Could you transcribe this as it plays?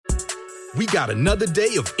We got another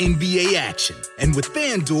day of NBA action. And with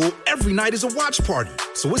FanDuel, every night is a watch party.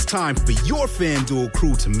 So it's time for your FanDuel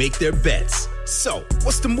crew to make their bets. So,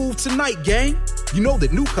 what's the move tonight, gang? You know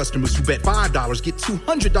that new customers who bet $5 get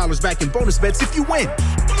 $200 back in bonus bets if you win.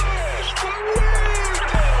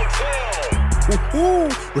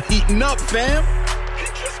 Woohoo! We're heating up, fam. You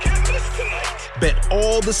just can't miss tonight. Bet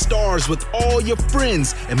all the stars with all your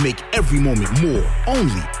friends and make every moment more.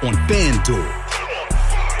 Only on FanDuel.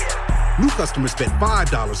 New customers bet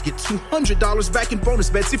 $5 get $200 back in bonus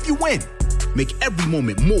bets if you win. Make every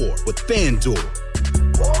moment more with FanDuel.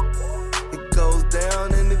 It goes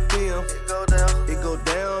down in the DM. It go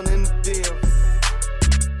down in the DM.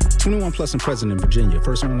 21 plus and present in Virginia.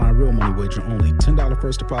 First online real money wager only. $10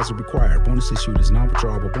 first deposit required. Bonus issued is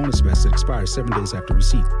non-withdrawable bonus vest that expires 7 days after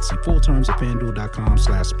receipt. See full terms at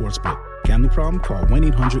FanDuel.com/sportsbook. Gambling problem? Call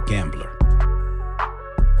 1-800-GAMBLER.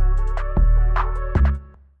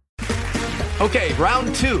 Okay,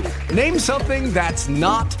 round two. Name something that's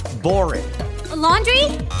not boring. A laundry?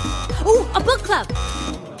 Ooh, a book club.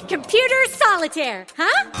 Computer solitaire,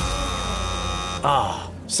 huh? Ah,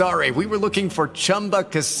 oh, sorry, we were looking for Chumba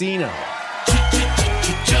Casino.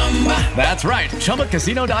 That's right,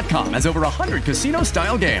 ChumbaCasino.com has over 100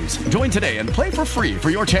 casino-style games. Join today and play for free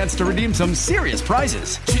for your chance to redeem some serious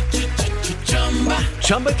prizes.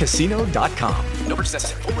 ChumbaCasino.com. No purchase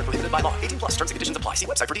necessary. Void where prohibited by law. 18 plus. Terms and conditions apply. See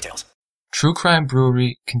website for details. True Crime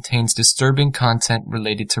Brewery contains disturbing content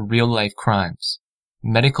related to real-life crimes.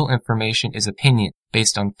 Medical information is opinion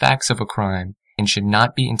based on facts of a crime and should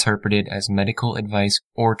not be interpreted as medical advice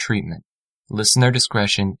or treatment. Listener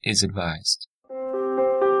discretion is advised.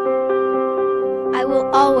 I will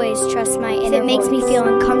always trust my inner voice. If it makes me feel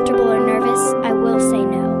uncomfortable or nervous, I will say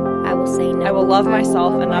no. I will say no. I will love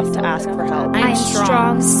myself enough to ask for help. I am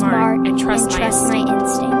strong, smart, and trust my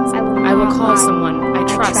instincts. I will call someone I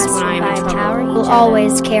trust when I am in trouble. I will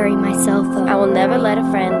always carry my cell phone. I will never let a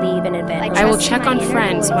friend leave in advance. I will check on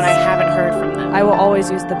friends when I haven't heard from them. I will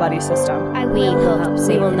always use the buddy system. We will help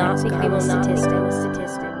save the next girl.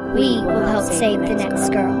 We will help save the next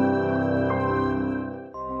girl.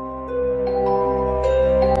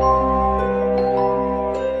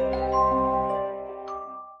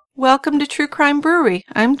 Welcome to True Crime Brewery.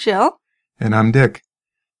 I'm Jill. And I'm Dick.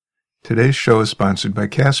 Today's show is sponsored by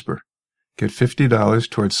Casper. Get $50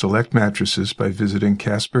 towards select mattresses by visiting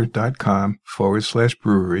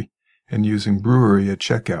casper.com/brewery and using brewery at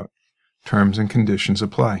checkout. Terms and conditions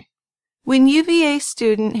apply. When UVA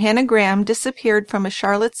student Hannah Graham disappeared from a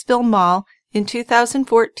Charlottesville mall in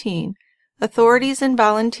 2014, authorities and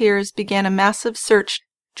volunteers began a massive search.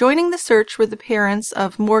 Joining the search were the parents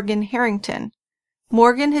of Morgan Harrington.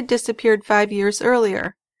 Morgan had disappeared 5 years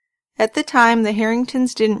earlier. At the time, the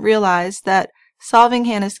Harringtons didn't realize that solving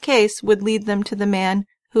Hannah's case would lead them to the man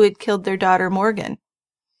who had killed their daughter Morgan.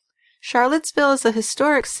 Charlottesville is a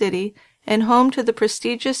historic city and home to the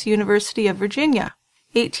prestigious University of Virginia.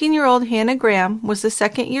 18-year-old Hannah Graham was a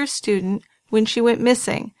second-year student when she went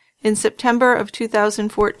missing in September of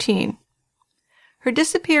 2014. Her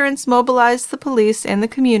disappearance mobilized the police and the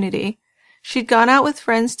community. She'd gone out with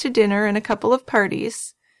friends to dinner and a couple of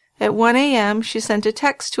parties. At 1 a.m., she sent a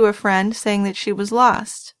text to a friend saying that she was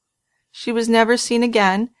lost. She was never seen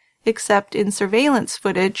again, except in surveillance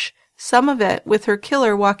footage, some of it with her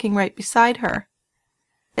killer walking right beside her.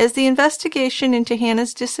 As the investigation into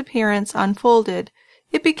Hannah's disappearance unfolded,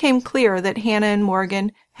 it became clear that Hannah and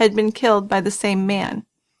Morgan had been killed by the same man.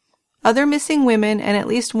 Other missing women and at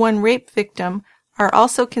least one rape victim are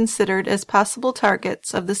also considered as possible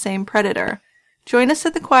targets of the same predator. Join us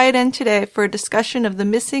at the Quiet End today for a discussion of the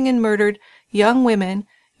missing and murdered young women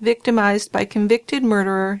victimized by convicted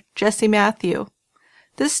murderer Jesse Matthew.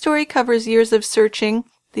 This story covers years of searching,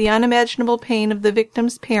 the unimaginable pain of the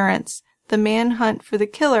victim's parents, the manhunt for the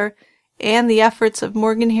killer, and the efforts of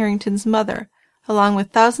Morgan Harrington's mother, along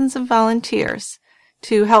with thousands of volunteers,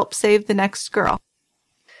 to help save the next girl.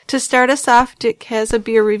 To start us off, Dick has a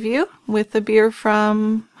beer review with a beer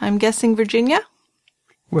from, I'm guessing, Virginia?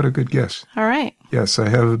 What a good guess. All right. Yes, I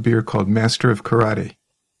have a beer called Master of Karate.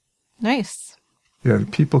 Nice. Yeah,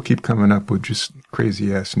 people keep coming up with just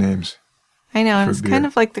crazy-ass names. I know, and it's kind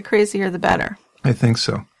of like the crazier the better. I think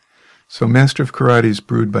so. So Master of Karate is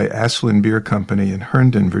brewed by Aslan Beer Company in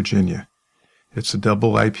Herndon, Virginia. It's a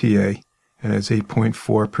double IPA and has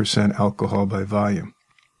 8.4% alcohol by volume.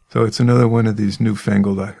 So it's another one of these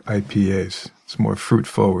newfangled IPAs. It's more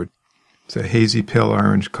fruit-forward. It's a hazy pale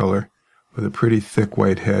orange color with a pretty thick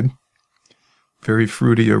white head. Very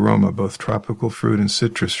fruity aroma, both tropical fruit and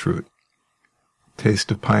citrus fruit.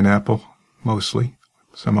 Taste of pineapple, mostly.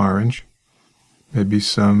 Some orange. Maybe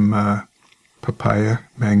some papaya,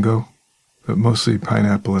 mango, but mostly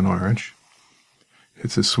pineapple and orange.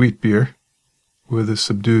 It's a sweet beer with a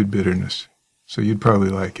subdued bitterness, so you'd probably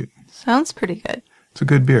like it. Sounds pretty good. It's a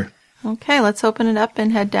good beer. Okay, let's open it up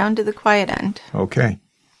and head down to the quiet end. Okay.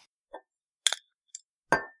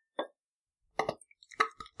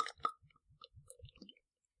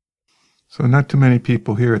 So not too many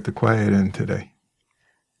people here at the quiet end today.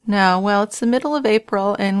 No, well, it's the middle of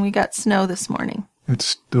April, and we got snow this morning. It's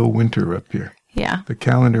still winter up here. Yeah. The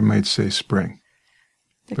calendar might say spring.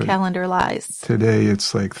 The calendar lies. Today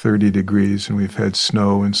it's like 30 degrees, and we've had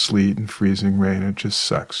snow and sleet and freezing rain. It just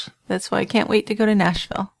sucks. That's why I can't wait to go to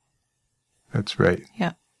Nashville. That's right.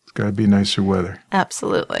 Yeah. It's got to be nicer weather.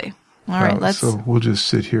 Absolutely. All right, So we'll just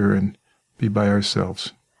sit here and be by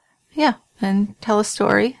ourselves. Yeah, and tell a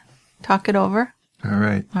story. Talk it over. All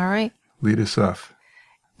right. All right. Lead us off.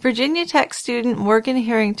 Virginia Tech student Morgan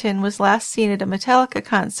Harrington was last seen at a Metallica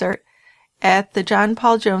concert at the John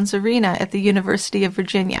Paul Jones Arena at the University of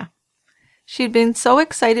Virginia. She'd been so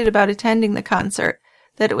excited about attending the concert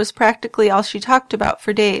that it was practically all she talked about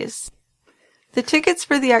for days. The tickets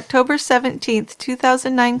for the October 17,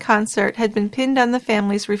 2009 concert had been pinned on the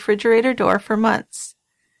family's refrigerator door for months.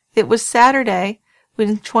 It was Saturday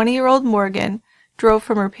when 20-year-old Morgan drove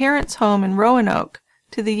from her parents' home in Roanoke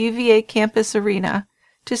to the UVA campus arena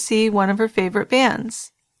to see one of her favorite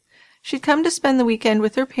bands. She'd come to spend the weekend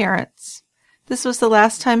with her parents. This was the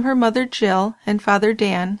last time her mother Jill and father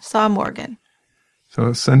Dan saw Morgan.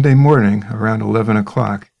 So Sunday morning, around 11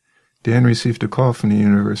 o'clock, Dan received a call from the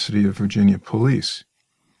University of Virginia police.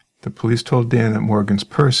 The police told Dan that Morgan's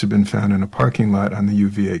purse had been found in a parking lot on the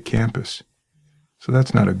UVA campus. So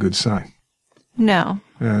that's not a good sign. No.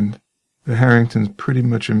 And the Harringtons pretty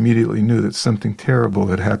much immediately knew that something terrible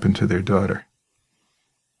had happened to their daughter.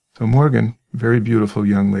 So Morgan, very beautiful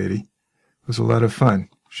young lady, was a lot of fun.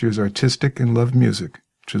 She was artistic and loved music,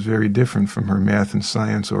 which was very different from her math and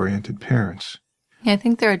science-oriented parents. Yeah, I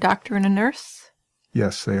think they're a doctor and a nurse.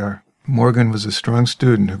 Yes, they are. Morgan was a strong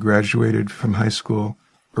student who graduated from high school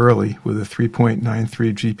early with a 3.93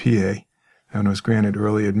 GPA and was granted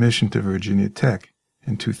early admission to Virginia Tech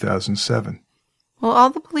in 2007. Well, all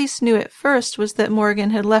the police knew at first was that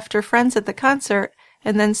Morgan had left her friends at the concert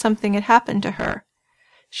and then something had happened to her.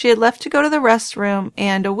 She had left to go to the restroom,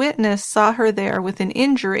 and a witness saw her there with an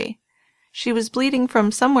injury. She was bleeding from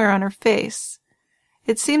somewhere on her face.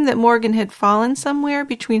 It seemed that Morgan had fallen somewhere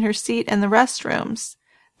between her seat and the restrooms.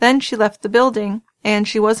 Then she left the building, and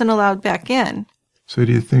she wasn't allowed back in. So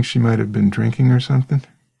do you think she might have been drinking or something?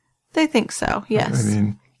 They think so, yes. I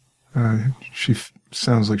mean, she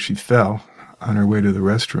sounds like she fell on her way to the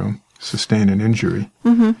restroom, sustained an injury,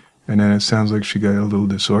 and then it sounds like she got a little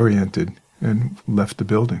disoriented and left the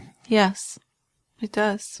building. Yes, it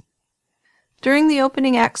does. During the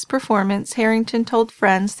opening act's performance, Harrington told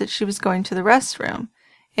friends that she was going to the restroom,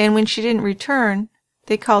 and when she didn't return,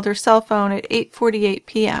 they called her cell phone at 8:48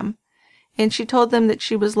 p.m., and she told them that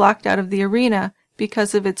she was locked out of the arena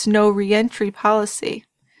because of its no re-entry policy,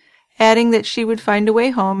 adding that she would find a way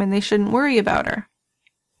home and they shouldn't worry about her.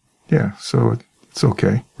 Yeah, so it's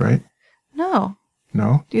okay, right? No.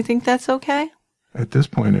 No? Do you think that's okay? At this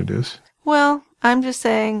point it is. Well, I'm just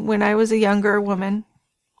saying, when I was a younger woman,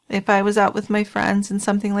 if I was out with my friends and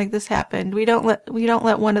something like this happened, we don't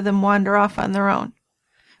let one of them wander off on their own.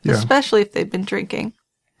 Yeah. Especially if they've been drinking.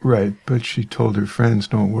 Right, but she told her friends,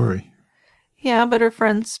 don't worry. Yeah, but her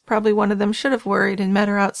friends, probably one of them should have worried and met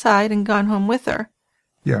her outside and gone home with her.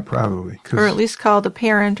 Yeah, probably. Or at least called a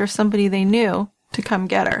parent or somebody they knew to come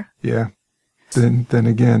get her. Yeah. Then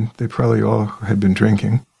again, they probably all had been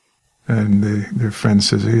drinking. And their friend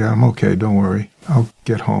says, yeah, I'm okay, don't worry, I'll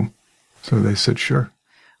get home. So they said, sure.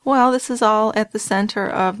 Well, this is all at the center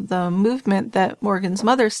of the movement that Morgan's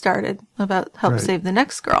mother started about help save the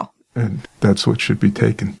next girl. And that's what should be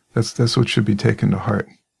taken. That's what should be taken to heart.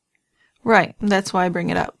 Right, that's why I bring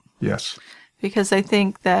it up. Yes. Because I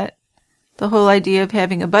think that the whole idea of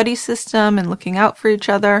having a buddy system and looking out for each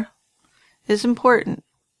other is important.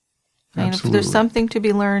 And if there's something to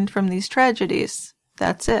be learned from these tragedies,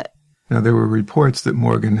 that's it. Now, there were reports that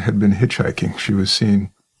Morgan had been hitchhiking. She was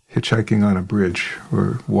seen hitchhiking on a bridge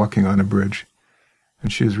or walking on a bridge.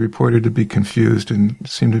 And she was reported to be confused and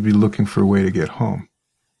seemed to be looking for a way to get home.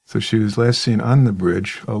 So she was last seen on the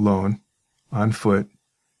bridge, alone, on foot,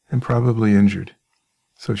 and probably injured.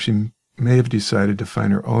 So she may have decided to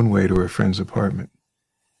find her own way to her friend's apartment,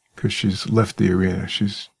 because she's left the arena.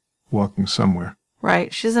 She's walking somewhere.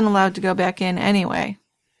 Right. She isn't allowed to go back in anyway.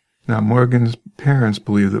 Now, Morgan's parents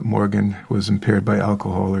believe that Morgan was impaired by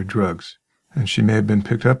alcohol or drugs, and she may have been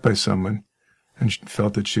picked up by someone and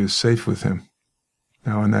felt that she was safe with him.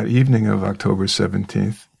 Now, on that evening of October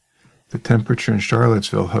 17th, The temperature in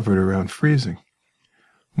Charlottesville hovered around freezing.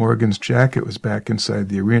 Morgan's jacket was back inside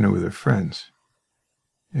the arena with her friends.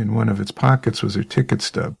 In one of its pockets was her ticket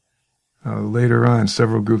stub. Later on,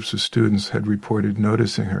 several groups of students had reported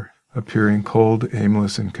noticing her, appearing cold,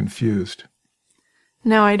 aimless, and confused.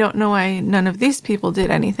 Now, I don't know why none of these people did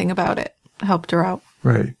anything about it, helped her out.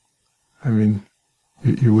 Right. I mean,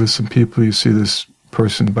 you're with some people, you see this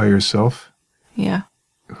person by yourself. Yeah.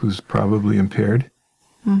 Who's probably impaired,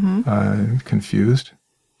 confused.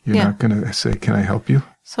 You're not going to say, can I help you?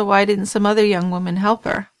 So why didn't some other young woman help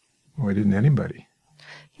her? Why didn't anybody?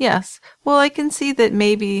 Yes. Well, I can see that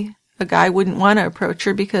maybe a guy wouldn't want to approach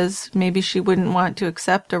her because maybe she wouldn't want to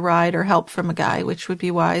accept a ride or help from a guy, which would be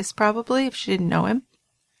wise probably if she didn't know him.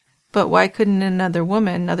 But why couldn't another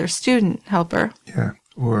woman, another student, help her? Yeah,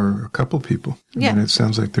 or a couple people. I mean, it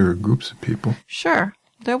sounds like there are groups of people. Sure,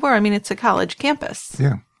 there were. I mean, it's a college campus.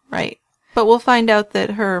 Yeah. Right. But we'll find out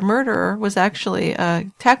that her murderer was actually a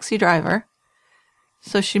taxi driver.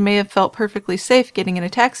 So she may have felt perfectly safe getting in a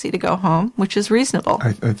taxi to go home, which is reasonable.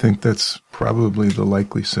 I think that's probably the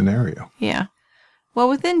likely scenario. Yeah. Well,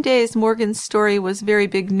 within days, Morgan's story was very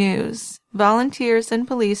big news. Volunteers and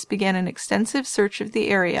police began an extensive search of the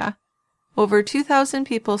area. Over 2,000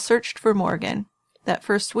 people searched for Morgan that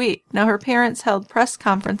first week. Now, her parents held press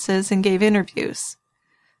conferences and gave interviews.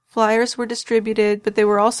 Flyers were distributed, but they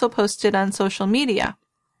were also posted on social media.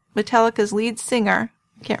 Metallica's lead singer,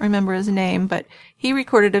 can't remember his name, but he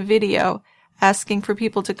recorded a video asking for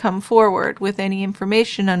people to come forward with any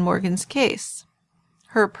information on Morgan's case.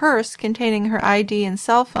 Her purse, containing her ID and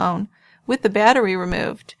cell phone, with the battery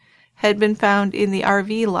removed, had been found in the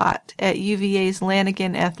RV lot at UVA's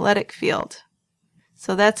Lanigan Athletic Field.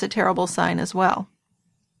 So that's a terrible sign as well.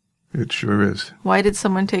 It sure is. Why did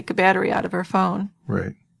someone take a battery out of her phone?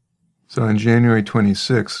 Right. So on January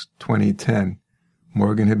 26, 2010,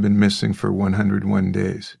 Morgan had been missing for 101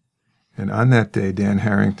 days. And on that day, Dan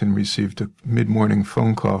Harrington received a mid-morning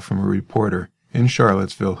phone call from a reporter in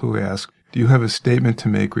Charlottesville who asked, "Do you have a statement to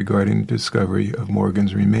make regarding the discovery of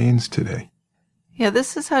Morgan's remains today?" Yeah,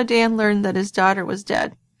 this is how Dan learned that his daughter was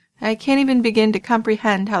dead. I can't even begin to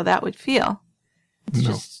comprehend how that would feel. It's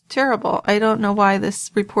just terrible. I don't know why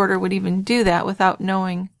this reporter would even do that without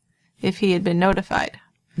knowing if he had been notified.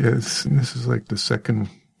 Yes, this is like the second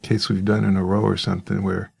case we've done in a row or something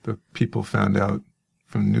where the people found out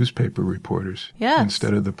from newspaper reporters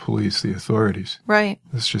instead of the police, the authorities. Right.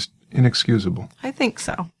 It's just inexcusable. I think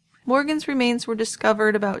so. Morgan's remains were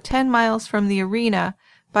discovered about 10 miles from the arena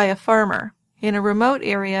by a farmer in a remote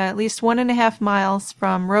area at least 1.5 miles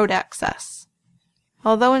from road access.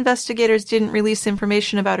 Although investigators didn't release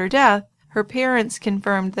information about her death, her parents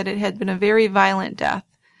confirmed that it had been a very violent death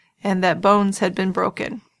and that bones had been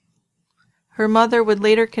broken. Her mother would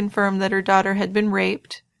later confirm that her daughter had been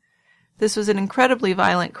raped. This was an incredibly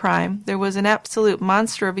violent crime. There was an absolute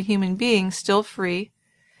monster of a human being still free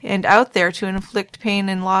and out there to inflict pain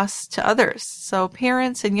and loss to others. So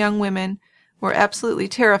parents and young women were absolutely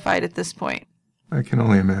terrified at this point. I can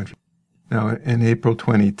only imagine. Now, in April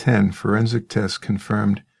 2010, forensic tests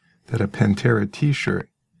confirmed that a Pantera T-shirt,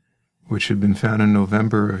 which had been found in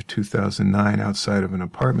November of 2009 outside of an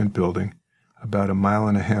apartment building about 1.5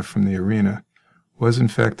 miles from the arena, was in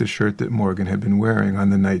fact the shirt that Morgan had been wearing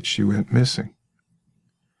on the night she went missing.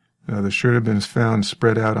 Now, the shirt had been found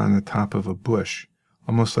spread out on the top of a bush,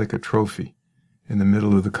 almost like a trophy, in the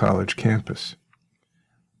middle of the college campus.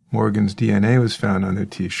 Morgan's DNA was found on the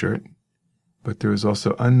T-shirt, but there was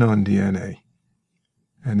also unknown DNA.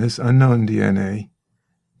 And this unknown DNA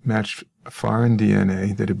matched foreign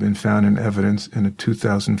DNA that had been found in evidence in a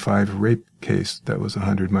 2005 rape case that was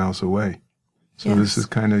 100 miles away. So this is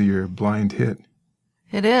kind of your blind hit.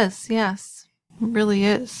 It is, yes. It really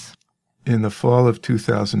is. In the fall of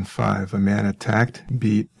 2005, a man attacked,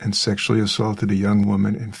 beat, and sexually assaulted a young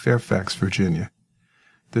woman in Fairfax, Virginia.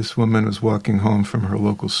 This woman was walking home from her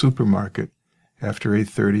local supermarket after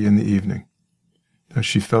 8:30 in the evening. Now,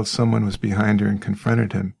 she felt someone was behind her and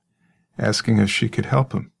confronted him, asking if she could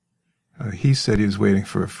help him. He said he was waiting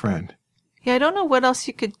for a friend. Yeah, I don't know what else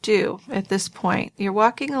you could do at this point. You're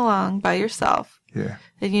walking along by yourself. Yeah.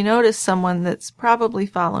 And you notice someone that's probably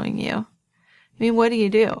following you. I mean, what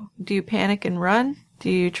do? Do you panic and run? Do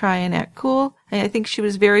you try and act cool? And I think she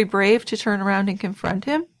was very brave to turn around and confront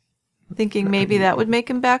him, thinking maybe that would make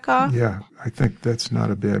him back off. Yeah, I think that's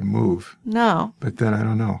not a bad move. No. But then I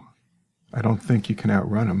don't know. I don't think you can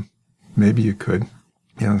outrun him. Maybe you could.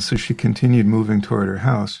 So she continued moving toward her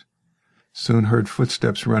house, soon heard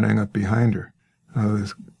footsteps running up behind her.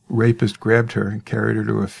 The rapist grabbed her and carried her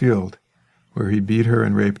to a field, where he beat her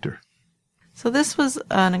and raped her. So this was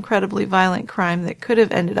an incredibly violent crime that could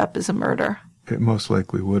have ended up as a murder. It most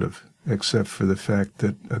likely would have, except for the fact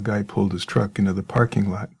that a guy pulled his truck into the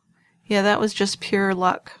parking lot. Yeah, that was just pure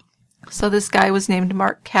luck. So this guy was named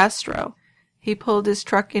Mark Castro. He pulled his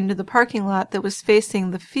truck into the parking lot that was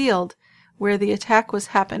facing the field where the attack was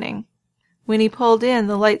happening. When he pulled in,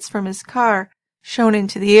 the lights from his car shone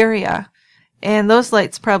into the area, and those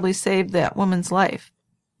lights probably saved that woman's life.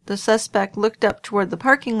 The suspect looked up toward the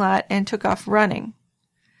parking lot and took off running.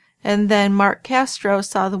 And then Mark Castro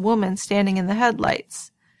saw the woman standing in the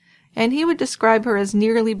headlights, and he would describe her as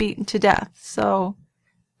nearly beaten to death, so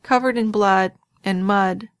covered in blood and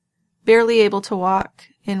mud, barely able to walk,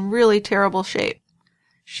 in really terrible shape.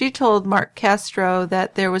 She told Mark Castro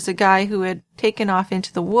that there was a guy who had taken off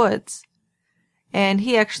into the woods, and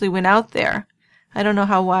he actually went out there. I don't know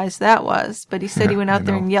how wise that was, but he said he went out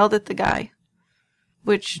there and yelled at the guy.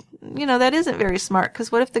 Which, that isn't very smart,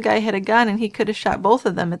 because what if the guy had a gun and he could have shot both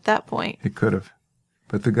of them at that point? He could have.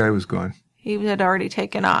 But the guy was gone. He had already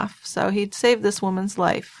taken off, so he'd saved this woman's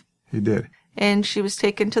life. He did. And she was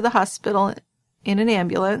taken to the hospital in an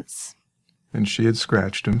ambulance. And she had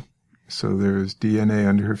scratched him, so there was DNA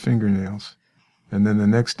under her fingernails. And then the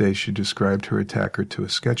next day she described her attacker to a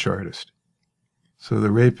sketch artist. So the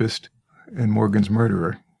rapist and Morgan's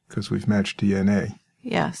murderer, because we've matched DNA,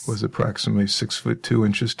 yes, was approximately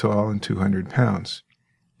 6'2" tall and 200 pounds.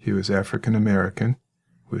 He was African American,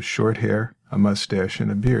 with short hair, a mustache,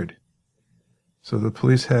 and a beard. So the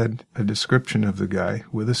police had a description of the guy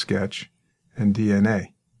with a sketch and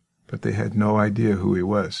DNA, but they had no idea who he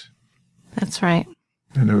was. That's right.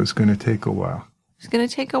 And it was going to take a while. It was going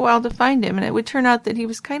to take a while to find him, and it would turn out that he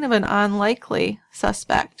was kind of an unlikely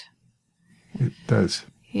suspect. It does.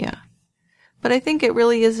 Yeah. But I think it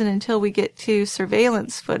really isn't until we get to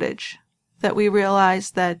surveillance footage that we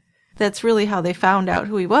realize that that's really how they found out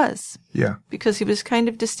who he was. Yeah. Because he was kind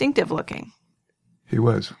of distinctive looking. He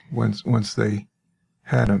was, once they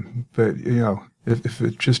had him. But, if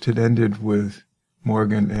it just had ended with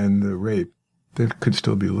Morgan and the rape, they could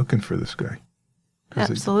still be looking for this guy.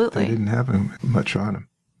 Absolutely. They didn't have him much on him.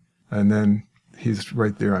 And then he's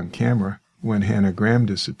right there on camera when Hannah Graham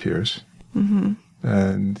disappears. Mm-hmm.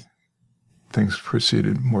 And things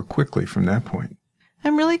proceeded more quickly from that point.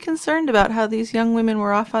 I'm really concerned about how these young women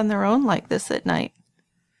were off on their own like this at night.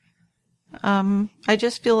 I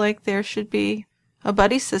just feel like there should be a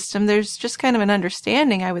buddy system. There's just kind of an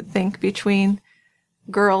understanding, I would think, between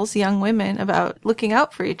girls, young women, about looking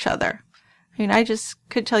out for each other. I mean, I just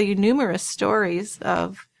could tell you numerous stories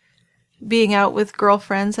of being out with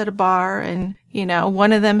girlfriends at a bar and,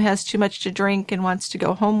 one of them has too much to drink and wants to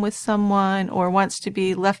go home with someone or wants to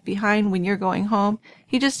be left behind when you're going home.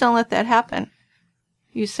 You just don't let that happen.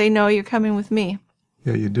 You say, no, you're coming with me.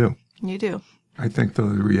 Yeah, you do. You do. I think, though,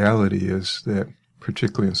 the reality is that,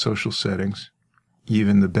 particularly in social settings,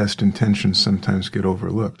 even the best intentions sometimes get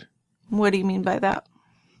overlooked. What do you mean by that?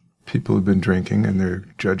 People have been drinking and their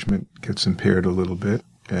judgment gets impaired a little bit,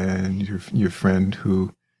 and your friend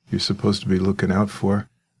who you're supposed to be looking out for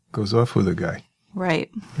goes off with a guy.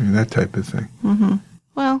 Right. I mean, that type of thing. Mm-hmm.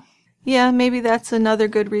 Well, yeah, maybe that's another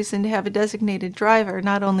good reason to have a designated driver.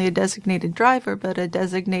 Not only a designated driver, but a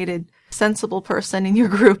designated sensible person in your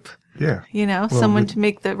group. Yeah. Someone to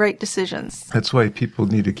make the right decisions. That's why people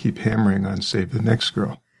need to keep hammering on Save the Next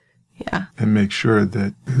Girl. Yeah. And make sure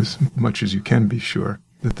that, as much as you can be sure,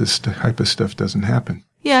 that this type of stuff doesn't happen.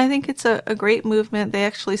 Yeah, I think it's a great movement. They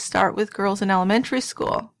actually start with girls in elementary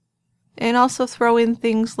school. And also throw in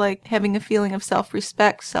things like having a feeling of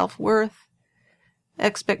self-respect, self-worth,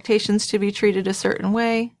 expectations to be treated a certain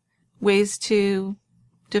way, ways to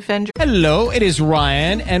defend your... Hello, it is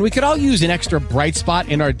Ryan, and we could all use an extra bright spot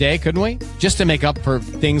in our day, couldn't we? Just to make up for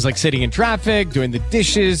things like sitting in traffic, doing the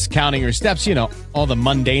dishes, counting your steps, all the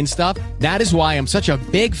mundane stuff. That is why I'm such a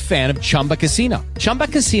big fan of Chumba Casino. Chumba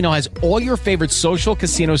Casino has all your favorite social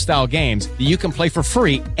casino-style games that you can play for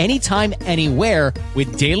free anytime, anywhere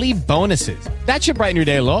with daily bonuses. That should brighten your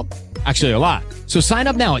day a little. Actually, a lot. So sign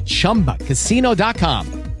up now at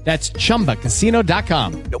ChumbaCasino.com. That's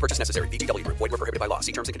ChumbaCasino.com. No purchase necessary. VGW Group. Void where prohibited by law.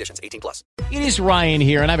 See terms and conditions. 18+. It is Ryan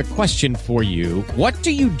here, and I have a question for you. What do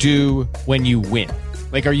you do when you win?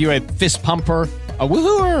 Like, are you a fist pumper, a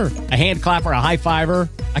woohooer, a hand clapper, a high fiver?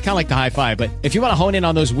 I kind of like the high five, but if you want to hone in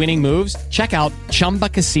on those winning moves, check out Chumba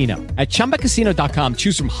Casino. At ChumbaCasino.com,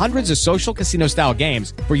 choose from hundreds of social casino-style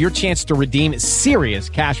games for your chance to redeem serious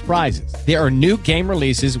cash prizes. There are new game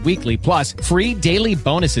releases weekly, plus free daily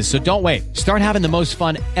bonuses, so don't wait. Start having the most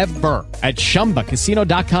fun ever at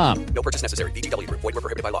ChumbaCasino.com. No purchase necessary. VGW Group. Void where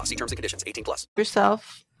prohibited by law. See terms and conditions. 18+.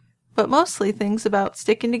 Yourself, but mostly things about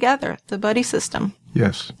sticking together, the buddy system.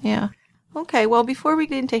 Yes. Yeah. Okay, well, before we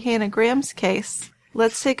get into Hannah Graham's case,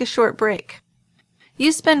 let's take a short break.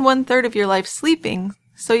 You spend 1/3 of your life sleeping,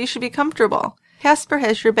 so you should be comfortable. Casper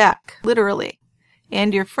has your back, literally,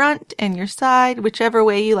 and your front and your side, whichever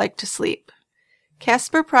way you like to sleep.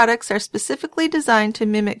 Casper products are specifically designed to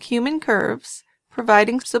mimic human curves,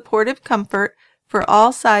 providing supportive comfort for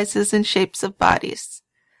all sizes and shapes of bodies.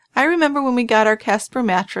 I remember when we got our Casper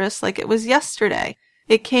mattress like it was yesterday.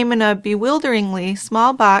 It came in a bewilderingly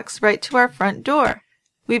small box right to our front door.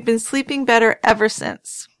 We've been sleeping better ever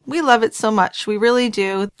since. We love it so much, we really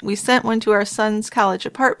do. We sent one to our son's college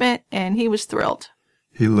apartment, and he was thrilled.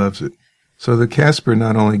 He loves it. So the Casper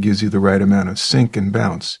not only gives you the right amount of sink and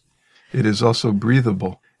bounce, it is also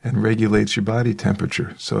breathable and regulates your body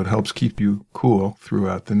temperature, so it helps keep you cool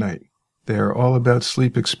throughout the night. They are all about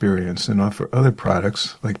sleep experience and offer other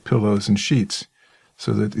products like pillows and sheets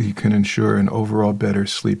so that you can ensure an overall better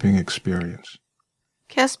sleeping experience.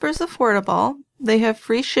 Casper's affordable. They have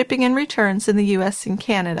free shipping and returns in the U.S. and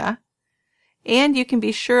Canada. And you can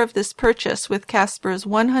be sure of this purchase with Casper's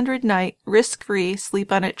 100-night risk-free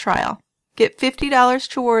Sleep On It trial. Get $50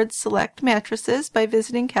 towards select mattresses by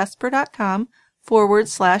visiting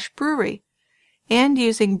casper.com/brewery and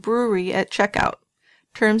using brewery at checkout.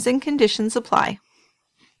 Terms and conditions apply.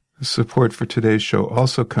 The support for today's show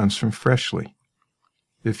also comes from Freshly.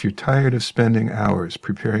 If you're tired of spending hours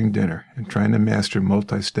preparing dinner and trying to master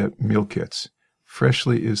multi-step meal kits,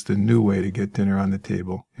 Freshly is the new way to get dinner on the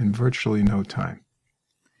table in virtually no time.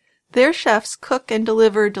 Their chefs cook and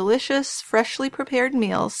deliver delicious, freshly prepared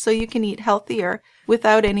meals so you can eat healthier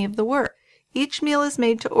without any of the work. Each meal is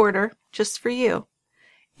made to order just for you.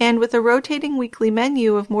 And with a rotating weekly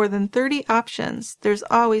menu of more than 30 options, there's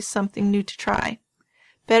always something new to try.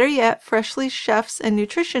 Better yet, Freshly's chefs and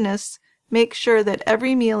nutritionists make sure that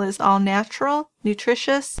every meal is all natural,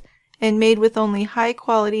 nutritious, and made with only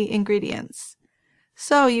high-quality ingredients.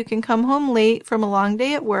 So you can come home late from a long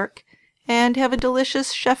day at work and have a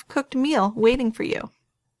delicious chef-cooked meal waiting for you.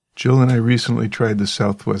 Jill and I recently tried the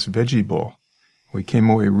Southwest Veggie Bowl. We came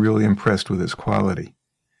away really impressed with its quality.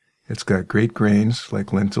 It's got great grains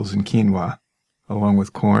like lentils and quinoa, along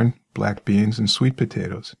with corn, black beans, and sweet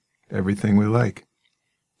potatoes. Everything we like.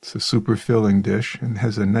 It's a super filling dish and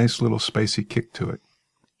has a nice little spicy kick to it.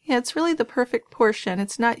 Yeah, it's really the perfect portion.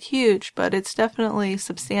 It's not huge, but it's definitely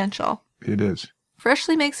substantial. It is.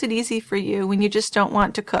 Freshly makes it easy for you when you just don't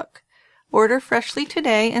want to cook. Order Freshly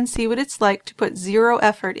today and see what it's like to put zero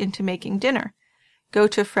effort into making dinner. Go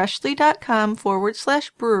to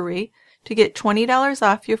freshly.com/brewery to get $20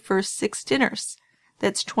 off your first 6 dinners.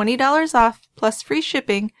 That's $20 off plus free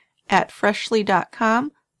shipping at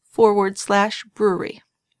freshly.com/brewery.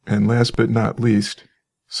 And last but not least,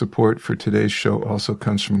 support for today's show also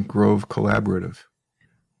comes from Grove Collaborative.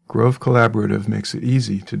 Grove Collaborative makes it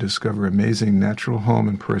easy to discover amazing natural home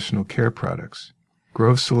and personal care products.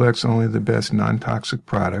 Grove selects only the best non-toxic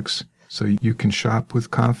products so you can shop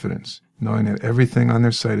with confidence, knowing that everything on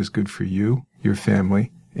their site is good for you, your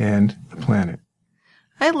family, and the planet.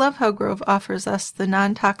 I love how Grove offers us the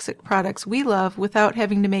non-toxic products we love without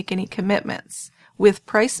having to make any commitments, with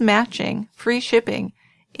price matching, free shipping,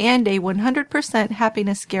 and a 100%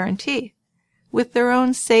 happiness guarantee. With their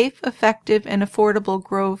own safe, effective, and affordable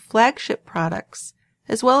Grove flagship products,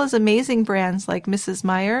 as well as amazing brands like Mrs.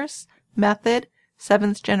 Meyer's, Method,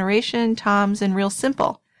 7th Generation, Tom's, and Real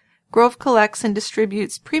Simple, Grove collects and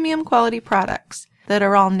distributes premium quality products that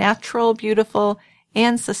are all natural, beautiful,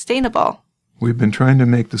 and sustainable. We've been trying to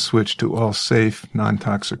make the switch to all safe,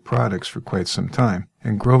 non-toxic products for quite some time,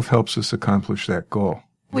 and Grove helps us accomplish that goal.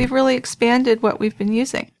 We've really expanded what we've been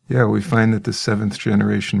using. Yeah, we find that the 7th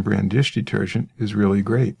Generation brand dish detergent is really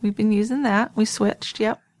great. We've been using that. We switched,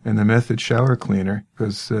 yep. And the Method shower cleaner,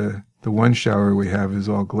 because the one shower we have is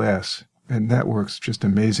all glass, and that works just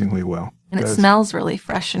amazingly well. And it smells really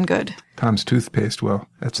fresh and good. Tom's toothpaste, well,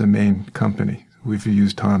 that's a main company. We've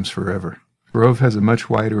used Tom's forever. Grove has a much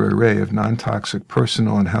wider array of non-toxic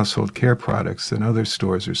personal and household care products than other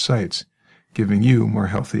stores or sites, giving you more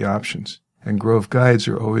healthy options. And Grove guides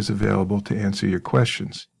are always available to answer your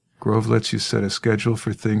questions. Grove lets you set a schedule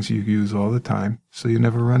for things you use all the time, so you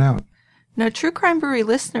never run out. Now, True Crime Brewery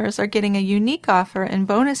listeners are getting a unique offer and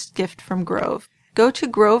bonus gift from Grove. Go to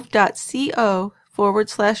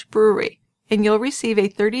grove.co/brewery, and you'll receive a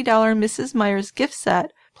 $30 Mrs. Meyer's gift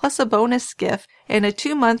set, plus a bonus gift and a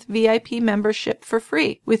 2-month VIP membership for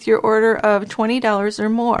free with your order of $20 or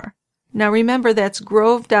more. Now remember, that's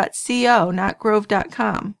grove.co, not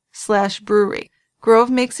grove.com/brewery. Grove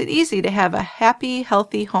makes it easy to have a happy,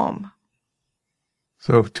 healthy home.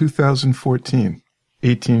 So, 2014,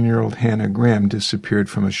 18-year-old Hannah Graham disappeared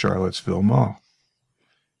from a Charlottesville mall.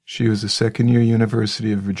 She was a second-year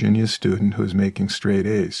University of Virginia student who was making straight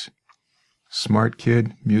A's. Smart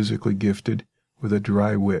kid, musically gifted, with a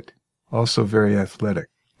dry wit. Also very athletic,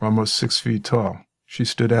 almost 6 feet tall. She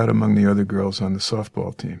stood out among the other girls on the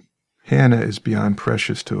softball team. Hannah is beyond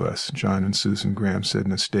precious to us, John and Susan Graham said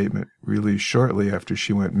in a statement released shortly after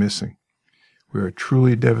she went missing. We are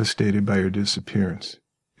truly devastated by her disappearance.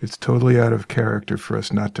 It's totally out of character for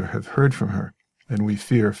us not to have heard from her, and we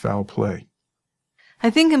fear foul play. I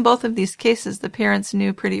think in both of these cases, the parents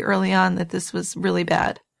knew pretty early on that this was really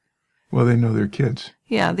bad. Well, they know their kids.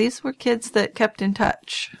 Yeah, these were kids that kept in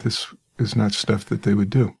touch. This is not stuff that they would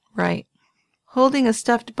do. Right. Holding a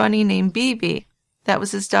stuffed bunny named BB, that was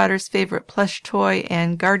his daughter's favorite plush toy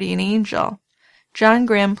and guardian angel, John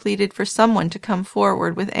Graham pleaded for someone to come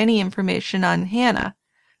forward with any information on Hannah,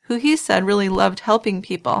 who he said really loved helping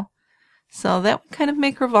people. So that would kind of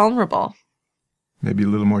make her vulnerable. Maybe a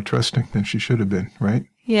little more trusting than she should have been, right?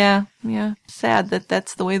 Yeah. Sad that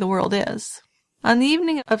that's the way the world is. On the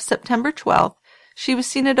evening of September 12th, she was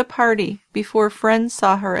seen at a party before friends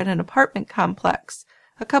saw her at an apartment complex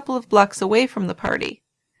a couple of blocks away from the party.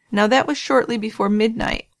 Now that was shortly before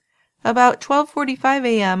midnight. About 12:45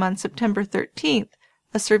 a.m. on September 13th,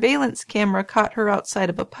 a surveillance camera caught her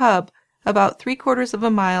outside of a pub about 3/4 of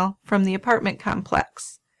a mile from the apartment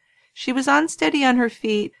complex. She was unsteady on her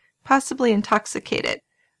feet, possibly intoxicated.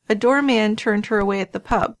 A doorman turned her away at the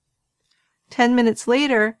pub. 10 minutes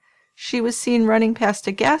later, she was seen running past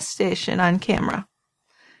a gas station on camera.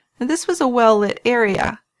 Now, this was a well-lit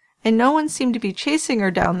area, and no one seemed to be chasing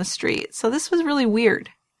her down the street, so this was really weird.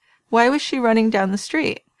 Why was she running down the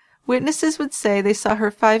street? Witnesses would say they saw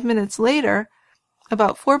her 5 minutes later,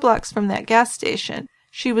 about 4 blocks from that gas station.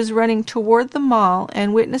 She was running toward the mall,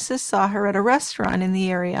 and witnesses saw her at a restaurant in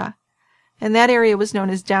the area. And that area was known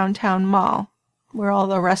as Downtown Mall, where all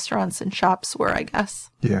the restaurants and shops were, I guess.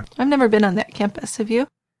 Yeah. I've never been on that campus, have you?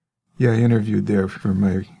 Yeah, I interviewed there for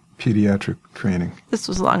my pediatric training. This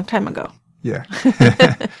was a long time ago. Yeah.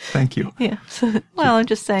 Thank you. Yeah. Well, I'm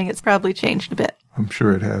just saying it's probably changed a bit. I'm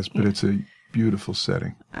sure it has, but it's a beautiful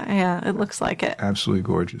setting. Yeah, it looks like it. Absolutely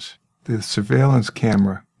gorgeous. The surveillance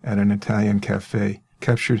camera at an Italian cafe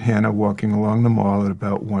captured Hannah walking along the mall at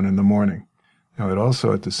about 1 in the morning. Now, it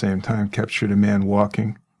also at the same time captured a man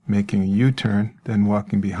walking, making a U-turn, then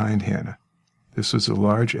walking behind Hannah. This was a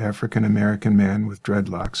large African-American man with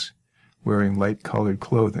dreadlocks, wearing light-colored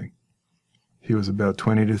clothing. He was about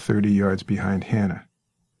 20 to 30 yards behind Hannah.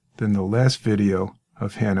 Then the last video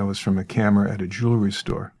of Hannah was from a camera at a jewelry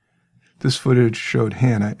store. This footage showed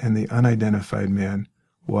Hannah and the unidentified man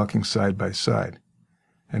walking side by side.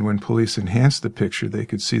 And when police enhanced the picture, they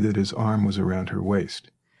could see that his arm was around her waist.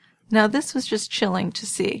 Now, this was just chilling to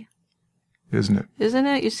see. Isn't it? Isn't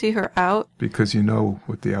it? You see her out. Because you know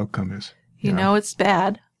what the outcome is. You know it's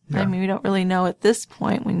bad. Yeah. I mean, we don't really know at this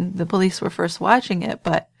point when the police were first watching it,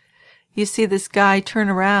 but you see this guy turn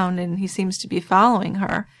around and he seems to be following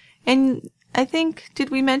her. And I think, did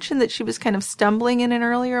we mention that she was kind of stumbling in an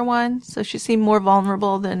earlier one? So she seemed more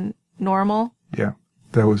vulnerable than normal? Yeah.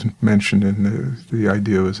 That was mentioned, and the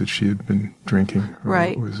idea was that she had been drinking or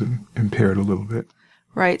right. was impaired a little bit.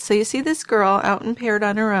 Right. So you see this girl out impaired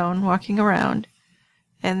on her own, walking around,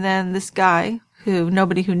 and then this guy, who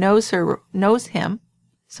nobody who knows her knows him,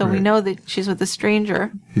 so right. we know that she's with a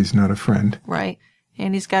stranger. He's not a friend. Right.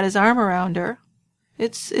 And he's got his arm around her.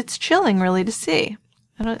 It's chilling, really, to see.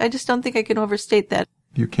 I just don't think I can overstate that.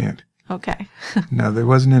 You can't. Okay. Now, there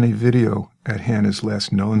wasn't any video at Hannah's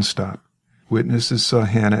last known stop. Witnesses saw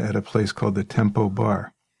Hannah at a place called the Tempo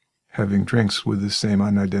Bar, having drinks with the same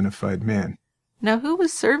unidentified man. Now, who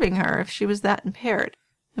was serving her if she was that impaired?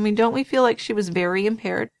 I mean, don't we feel like she was very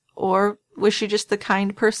impaired? Or was she just the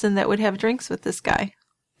kind person that would have drinks with this guy?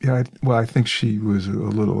 Yeah, I think she was a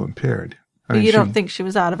little impaired. But you don't think she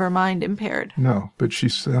was out of her mind impaired? No, but she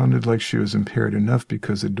sounded like she was impaired enough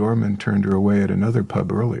because the doorman turned her away at another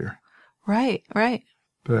pub earlier. Right.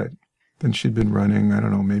 But then she'd been running, I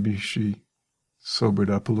don't know, maybe she sobered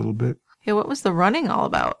up a little bit. Yeah, what was the running all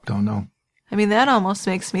about? Don't know. I mean, that almost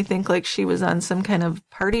makes me think like she was on some kind of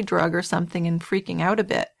party drug or something and freaking out a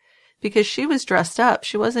bit. Because she was dressed up.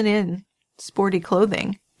 She wasn't in sporty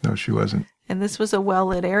clothing. No, she wasn't. And this was a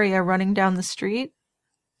well-lit area running down the street.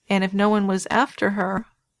 And if no one was after her,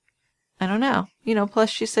 I don't know. Plus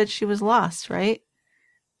she said she was lost, right?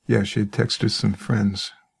 Yeah, she had texted some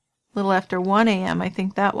friends. A little after 1 a.m., I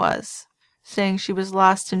think that was, saying she was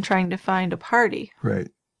lost and trying to find a party. Right.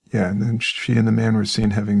 Yeah, and then she and the man were seen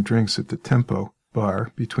having drinks at the Tempo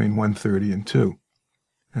Bar between 1:30 and 2.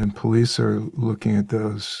 And police are looking at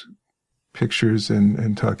those pictures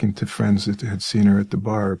and talking to friends that had seen her at the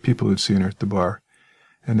bar, or people who had seen her at the bar.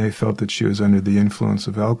 and they felt that she was under the influence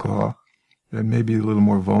of alcohol and maybe a little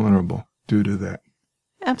more vulnerable due to that.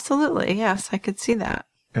 Absolutely, yes, I could see that.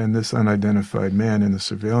 And this unidentified man in the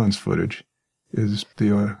surveillance footage is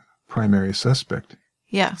the primary suspect.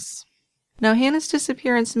 Yes. Now, Hannah's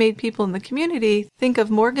disappearance made people in the community think of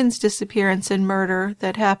Morgan's disappearance and murder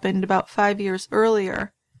that happened about 5 years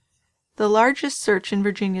earlier. The largest search in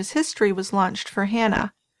Virginia's history was launched for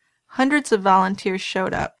Hannah. Hundreds of volunteers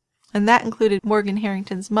showed up, and that included Morgan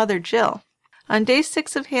Harrington's mother, Jill. On day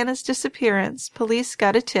 6 of Hannah's disappearance, police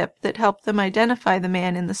got a tip that helped them identify the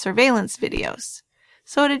man in the surveillance videos.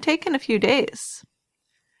 So it had taken a few days.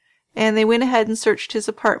 And they went ahead and searched his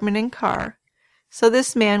apartment and car. So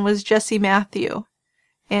this man was Jesse Matthew,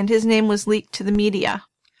 and his name was leaked to the media.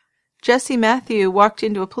 Jesse Matthew walked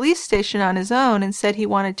into a police station on his own and said he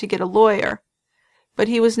wanted to get a lawyer, but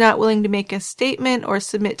he was not willing to make a statement or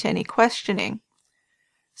submit to any questioning.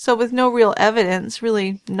 So with no real evidence,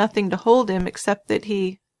 really nothing to hold him except that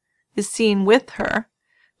he is seen with her,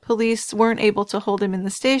 police weren't able to hold him in the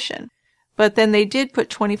station. But then they did put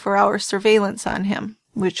 24-hour surveillance on him,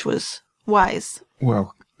 which was wise.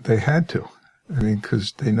 Well, they had to. I mean,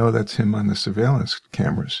 because they know that's him on the surveillance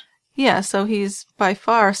cameras. Yeah, so he's by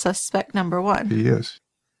far suspect number 1. He is.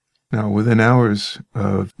 Now, within hours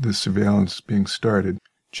of the surveillance being started,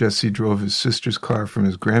 Jesse drove his sister's car from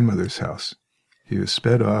his grandmother's house. He was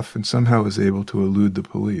sped off and somehow was able to elude the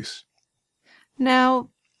police. Now,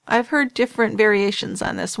 I've heard different variations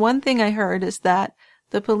on this. One thing I heard is that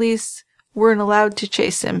the police weren't allowed to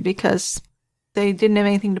chase him because they didn't have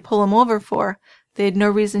anything to pull him over for. They had no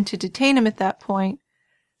reason to detain him at that point,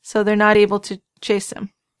 so they're not able to chase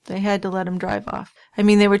him. They had to let him drive off. I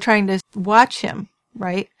mean, they were trying to watch him,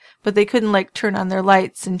 right? But they couldn't, turn on their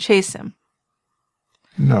lights and chase him.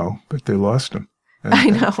 No, but they lost him. And, I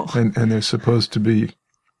know. And they're supposed to be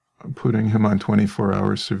putting him on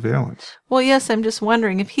 24-hour surveillance. Well, yes, I'm just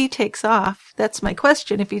wondering if he takes off. That's my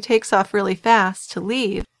question. If he takes off really fast to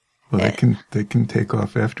leave. Well, they can take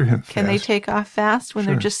off after him fast. Can they take off fast when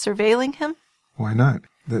they're just surveilling him? Why not?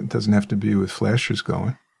 That doesn't have to be with flashers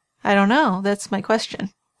going. I don't know. That's my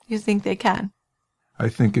question. You think they can? I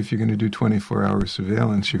think if you're going to do 24-hour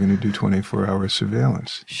surveillance, you're going to do 24-hour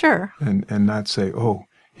surveillance. Sure. And not say, oh,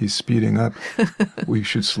 he's speeding up. We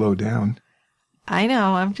should slow down. I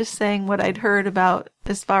know. I'm just saying what I'd heard about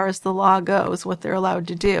as far as the law goes, what they're allowed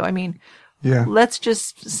to do. I mean, let's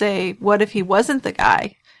just say, what if he wasn't the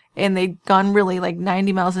guy? And they'd gone really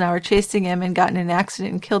 90 miles an hour chasing him and gotten in an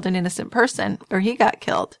accident and killed an innocent person, or he got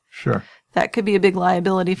killed. Sure. That could be a big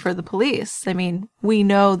liability for the police. I mean, we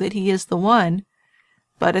know that he is the one,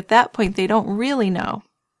 but at that point they don't really know.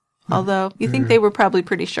 Although, you think they were probably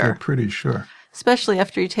pretty sure. They're pretty sure. Especially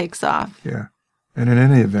after he takes off. Yeah. And in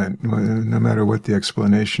any event, no matter what the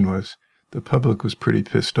explanation was, the public was pretty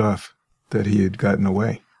pissed off that he had gotten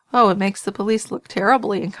away. Oh, it makes the police look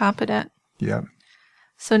terribly incompetent. Yeah.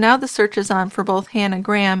 So now the search is on for both Hannah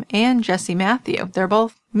Graham and Jesse Matthew. They're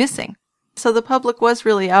both missing. So the public was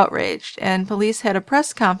really outraged, and police had a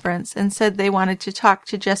press conference and said they wanted to talk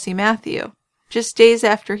to Jesse Matthew. Just days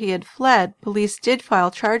after he had fled, police did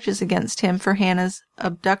file charges against him for Hannah's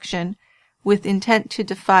abduction with intent to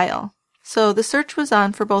defile. So the search was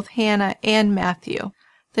on for both Hannah and Matthew.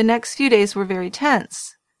 The next few days were very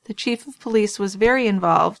tense. The chief of police was very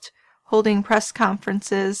involved, holding press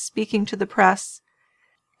conferences, speaking to the press.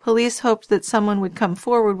 Police hoped that someone would come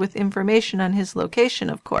forward with information on his location,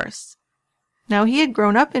 of course. Now, he had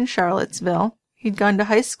grown up in Charlottesville. He'd gone to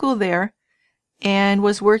high school there and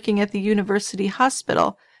was working at the university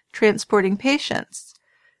hospital, transporting patients.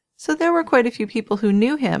 So there were quite a few people who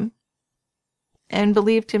knew him and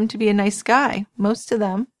believed him to be a nice guy, most of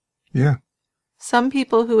them. Yeah. Some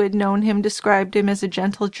people who had known him described him as a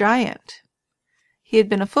gentle giant. He had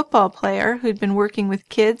been a football player who'd been working with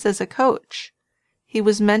kids as a coach. He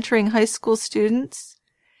was mentoring high school students,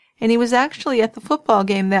 and he was actually at the football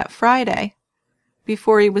game that Friday,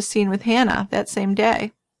 before he was seen with Hannah that same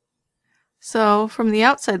day. So, from the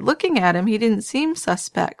outside looking at him, he didn't seem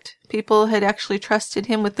suspect. People had actually trusted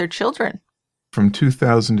him with their children. From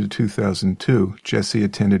 2000 to 2002, Jesse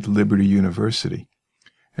attended Liberty University,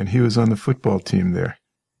 and he was on the football team there.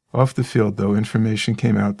 Off the field, though, information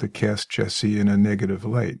came out that cast Jesse in a negative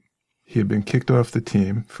light. He had been kicked off the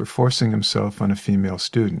team for forcing himself on a female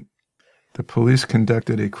student. The police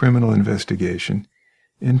conducted a criminal investigation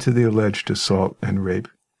into the alleged assault and rape,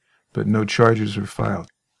 but no charges were filed.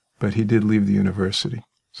 But he did leave the university.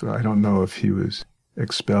 So I don't know if he was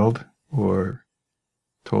expelled or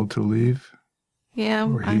told to leave. Yeah.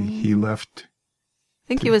 Or he left. I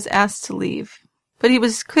think he was asked to leave. But he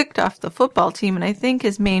was kicked off the football team, and I think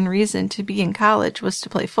his main reason to be in college was to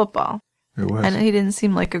play football. It was. And he didn't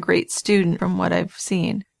seem like a great student from what I've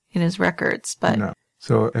seen in his records. But no.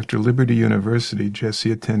 So after Liberty University,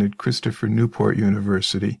 Jesse attended Christopher Newport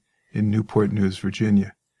University in Newport News,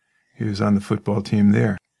 Virginia. He was on the football team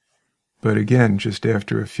there. But again, just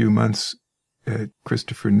after a few months at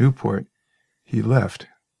Christopher Newport, he left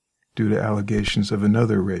due to allegations of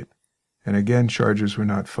another rape. And again, charges were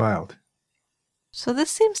not filed. So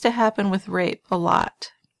this seems to happen with rape a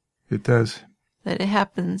lot. It does. That it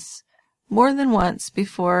happens more than once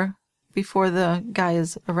before the guy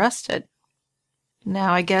is arrested.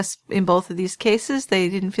 Now, I guess in both of these cases, they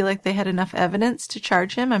didn't feel like they had enough evidence to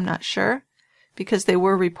charge him. I'm not sure, because they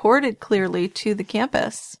were reported clearly to the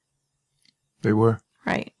campus. They were.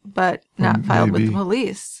 Right, but not filed with the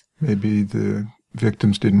police. Maybe the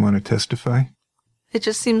victims didn't want to testify. It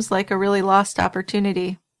just seems like a really lost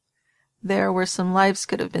opportunity there where some lives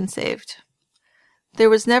could have been saved. There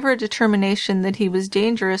was never a determination that he was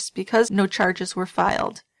dangerous because no charges were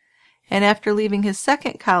filed. And after leaving his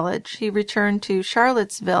second college, he returned to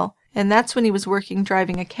Charlottesville, and that's when he was working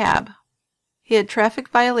driving a cab. He had traffic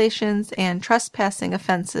violations and trespassing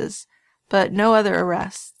offenses, but no other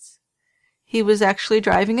arrests. He was actually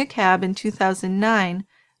driving a cab in 2009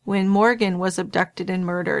 when Morgan was abducted and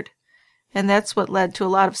murdered. And that's what led to a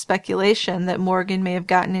lot of speculation that Morgan may have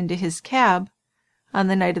gotten into his cab on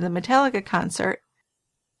the night of the Metallica concert.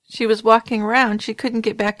 She was walking around, she couldn't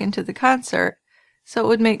get back into the concert, so it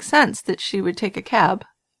would make sense that she would take a cab.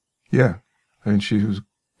 Yeah, and she was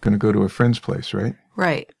going to go to a friend's place, right?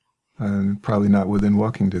 Right. And probably not within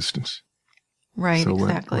walking distance. Right, so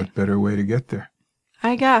exactly. What better way to get there?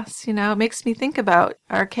 I guess, it makes me think about,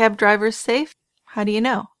 are cab drivers safe? How do you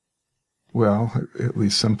know? Well, at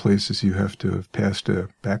least some places you have to have passed a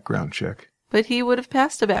background check. But he would have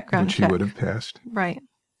passed a background check. Which he would have passed. Right.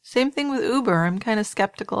 Same thing with Uber. I'm kind of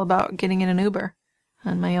skeptical about getting in an Uber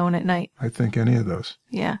on my own at night. I think any of those.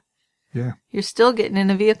 Yeah. Yeah. You're still getting in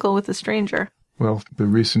a vehicle with a stranger. Well, the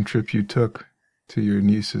recent trip you took to your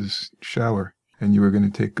niece's shower, and you were going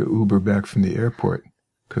to take an Uber back from the airport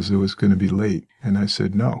because it was going to be late, and I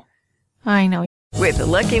said no. I know. With the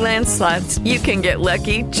Lucky Land Slots, you can get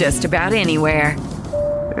lucky just about anywhere.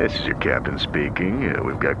 This is your captain speaking.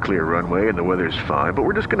 We've got clear runway and the weather's fine, but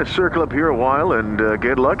we're just going to circle up here a while and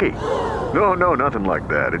get lucky. No, nothing like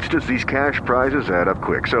that. It's just these cash prizes add up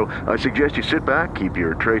quick. So I suggest you sit back, keep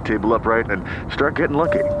your tray table upright, and start getting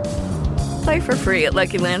lucky. Play for free at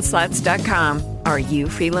LuckyLandSlots.com. Are you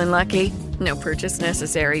feeling lucky? No purchase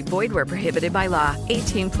necessary. Void where prohibited by law.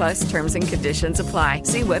 18+ terms and conditions apply.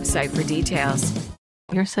 See website for details.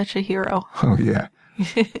 You're such a hero. Oh, yeah.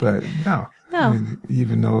 But no. No. I mean,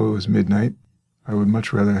 even though it was midnight, I would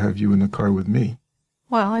much rather have you in the car with me.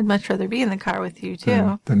 Well, I'd much rather be in the car with you,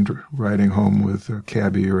 too. Than riding home with a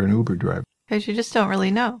cabbie or an Uber driver. Because you just don't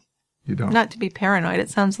really know. You don't. Not to be paranoid. It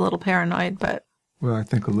sounds a little paranoid, but... Well, I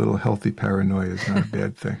think a little healthy paranoia is not a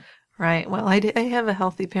bad thing. Right. Well, I have a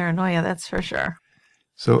healthy paranoia, that's for sure.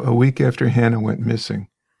 So a week after Hannah went missing,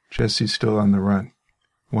 Jesse's still on the run.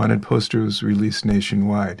 Wanted poster was released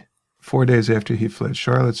nationwide. 4 days after he fled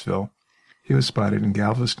Charlottesville, he was spotted in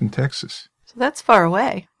Galveston, Texas. So that's far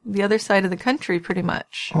away. The other side of the country, pretty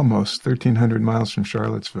much. Almost 1,300 miles from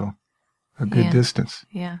Charlottesville. A good distance.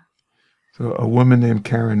 Yeah. So a woman named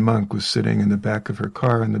Karen Monk was sitting in the back of her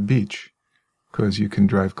car on the beach, because you can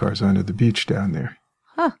drive cars onto the beach down there.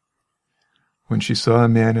 Huh. When she saw a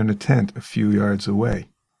man in a tent a few yards away,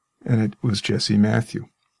 and it was Jesse Matthew,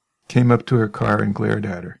 came up to her car and glared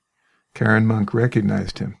at her. Karen Monk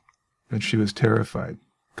recognized him, and she was terrified,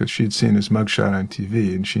 because she'd seen his mugshot on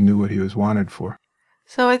TV, and she knew what he was wanted for.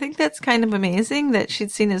 So I think that's kind of amazing that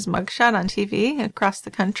she'd seen his mugshot on TV across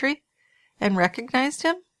the country and recognized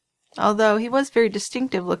him, although he was very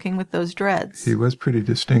distinctive looking with those dreads. He was pretty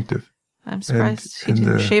distinctive. I'm surprised she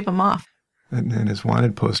didn't shave him off. And his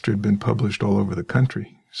wanted poster had been published all over the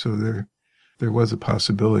country, so there was a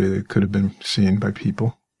possibility that it could have been seen by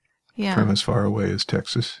people from as far away as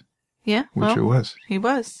Texas. Yeah, which it was. He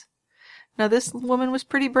was. Now, this woman was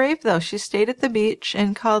pretty brave, though. She stayed at the beach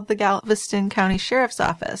and called the Galveston County Sheriff's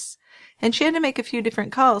Office. And she had to make a few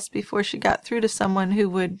different calls before she got through to someone who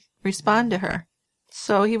would respond to her.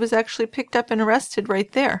 So he was actually picked up and arrested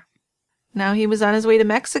right there. Now, he was on his way to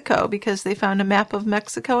Mexico because they found a map of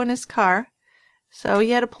Mexico in his car. So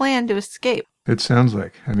he had a plan to escape. It sounds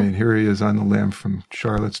like. I mean, here he is on the lam from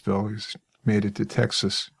Charlottesville. He's made it to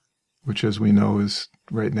Texas, which, as we know, is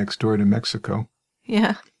right next door to Mexico.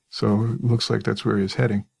 Yeah. So it looks like that's where he's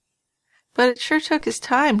heading. But it sure took his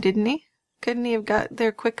time, didn't he? Couldn't he have got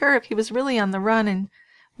there quicker if he was really on the run and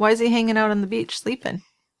Why is he hanging out on the beach sleeping?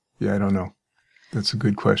 Yeah, I don't know. That's a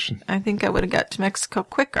good question. I think I would have got to Mexico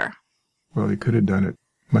quicker. Well, he could have done it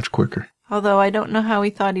much quicker. Although I don't know how he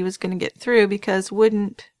thought he was going to get through, because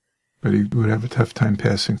But he would have a tough time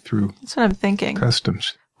passing through. That's what I'm thinking.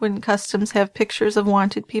 Customs. Wouldn't customs have pictures of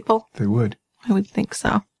wanted people? They would. I would think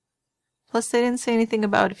so. Plus, they didn't say anything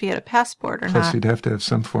about if he had a passport or not. Plus, he'd have to have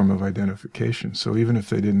some form of identification. So even if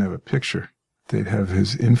they didn't have a picture, they'd have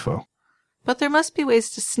his info. But there must be ways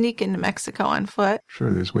to sneak into Mexico on foot. Sure,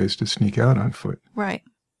 there's ways to sneak out on foot. Right.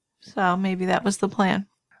 So maybe that was the plan.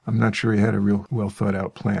 I'm not sure he had a real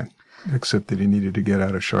well-thought-out plan, except that he needed to get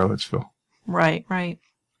out of Charlottesville. Right.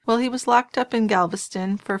 Well, he was locked up in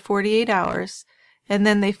Galveston for 48 hours, and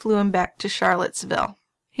then they flew him back to Charlottesville.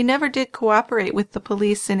 He never did cooperate with the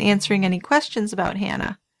police in answering any questions about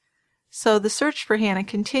Hannah, so the search for Hannah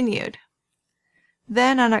continued.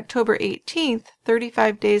 Then, on October 18th,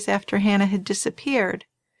 35 days after Hannah had disappeared,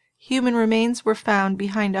 human remains were found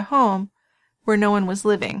behind a home where no one was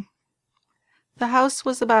living. The house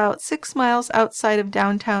was about 6 miles outside of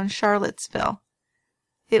downtown Charlottesville.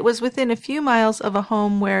 It was within a few miles of a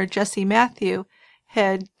home where Jesse Matthew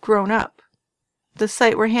had grown up. The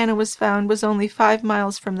site where Hannah was found was only 5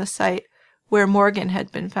 miles from the site where Morgan had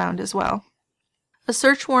been found as well. A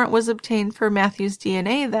search warrant was obtained for Matthew's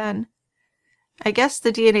DNA then. I guess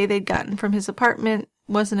the DNA they'd gotten from his apartment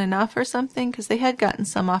wasn't enough or something, because they had gotten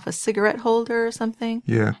some off a cigarette holder or something.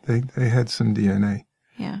 Yeah, they had some DNA.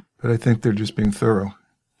 Yeah. But I think they're just being thorough.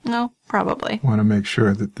 No, probably. Want to make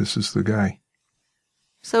sure that this is the guy.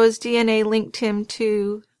 So his DNA linked him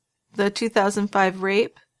to the 2005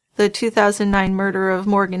 rape, the 2009 murder of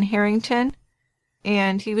Morgan Harrington,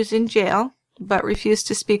 and he was in jail, but refused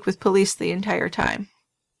to speak with police the entire time.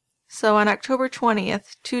 So on October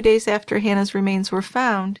 20th, 2 days after Hannah's remains were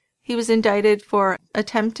found, he was indicted for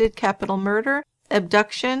attempted capital murder,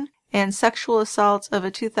 abduction, and sexual assault of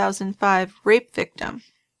a 2005 rape victim.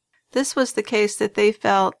 This was the case that they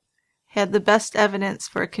felt had the best evidence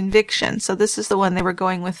for a conviction, so this is the one they were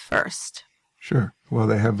going with first. Sure. Well,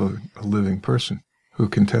 they have a living person who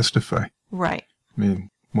can testify. Right. I mean,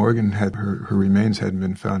 Morgan had her remains hadn't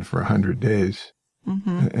been found for 100 days.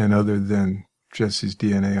 Mm-hmm. And other than Jesse's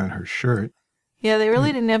DNA on her shirt. Yeah, they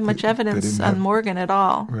really didn't have much evidence on Morgan at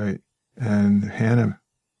all. Right. And Hannah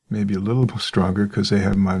maybe a little stronger because they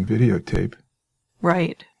have him on videotape.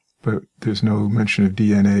 Right. But there's no mention of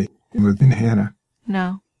DNA within Hannah.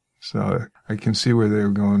 No. So I can see where they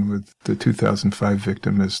were going with the 2005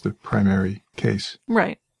 victim as the primary case.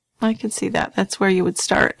 Right. I can see that. That's where you would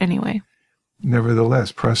start anyway.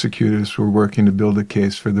 Nevertheless, prosecutors were working to build a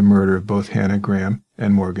case for the murder of both Hannah Graham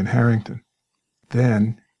and Morgan Harrington.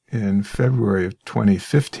 Then, in February of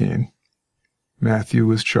 2015, Matthew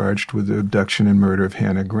was charged with the abduction and murder of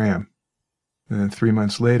Hannah Graham. And then 3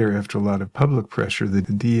 months later, after a lot of public pressure, the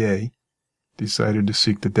DA decided to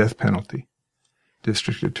seek the death penalty.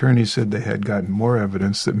 District attorney said they had gotten more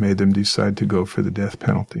evidence that made them decide to go for the death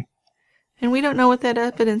penalty. And we don't know what that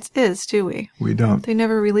evidence is, do we? We don't. They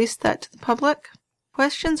never released that to the public?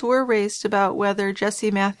 Questions were raised about whether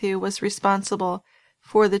Jesse Matthew was responsible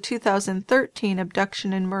for the 2013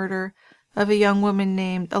 abduction and murder of a young woman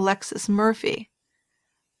named Alexis Murphy.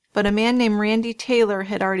 But a man named Randy Taylor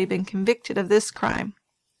had already been convicted of this crime.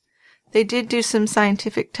 They did do some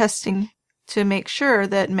scientific testing to make sure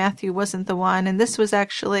that Matthew wasn't the one, and this was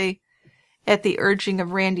actually at the urging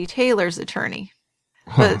of Randy Taylor's attorney.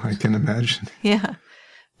 Oh, I can imagine. Yeah,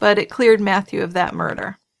 but it cleared Matthew of that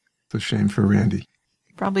murder. It's a shame for Randy.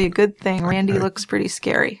 Probably a good thing. Randy looks pretty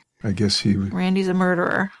scary. I guess he would. Randy's a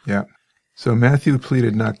murderer. Yeah. So Matthew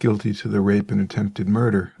pleaded not guilty to the rape and attempted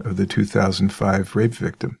murder of the 2005 rape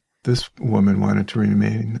victim. This woman wanted to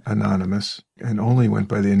remain anonymous and only went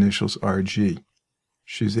by the initials RG.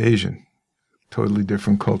 She's Asian, totally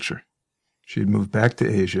different culture. She had moved back to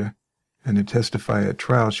Asia, and to testify at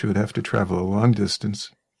trial she would have to travel a long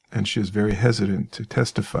distance, and she was very hesitant to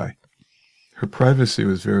testify. Her privacy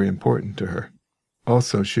was very important to her.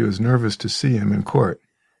 Also, she was nervous to see him in court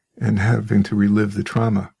and having to relive the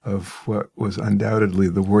trauma of what was undoubtedly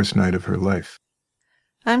the worst night of her life.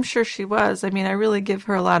 I'm sure she was. I mean, I really give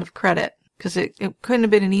her a lot of credit, because it couldn't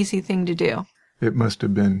have been an easy thing to do. It must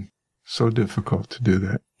have been so difficult to do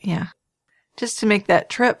that. Yeah. Just to make that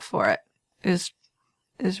trip for it is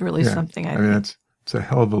really something, I mean, think. it's a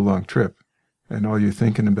hell of a long trip. And all you're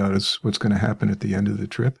thinking about is what's going to happen at the end of the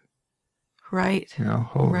trip. Right. You know,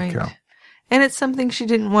 holy cow. And it's something she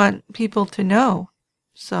didn't want people to know.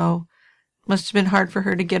 So it must have been hard for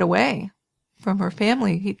her to get away from her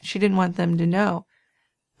family. She didn't want them to know.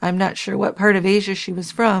 I'm not sure what part of Asia she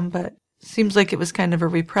was from, but it seems like it was kind of a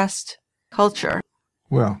repressed culture.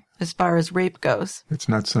 Well, as far as rape goes. It's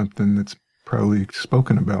not something that's probably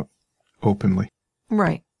spoken about openly.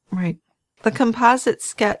 Right. The composite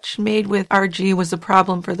sketch made with RG was a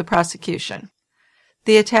problem for the prosecution.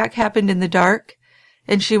 The attack happened in the dark,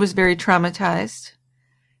 and she was very traumatized.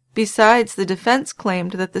 Besides, the defense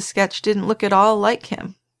claimed that the sketch didn't look at all like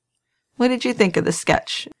him. What did you think of the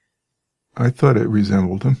sketch? I thought it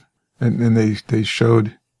resembled him. And they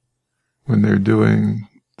showed, when they're doing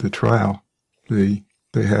the trial, they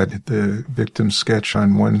had the victim's sketch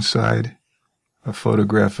on one side, a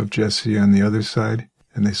photograph of Jesse on the other side,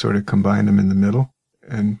 and they sort of combined them in the middle,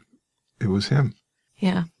 and it was him.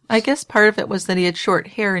 Yeah. I guess part of it was that he had short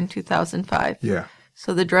hair in 2005. Yeah.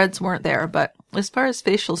 So the dreads weren't there, but as far as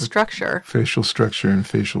facial structure... Facial structure and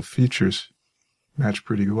facial features match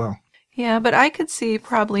pretty well. Yeah, but I could see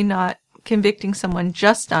probably not convicting someone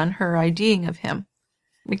just on her IDing of him.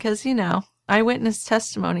 Because, eyewitness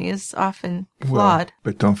testimony is often flawed. Well,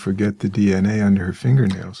 but don't forget the DNA under her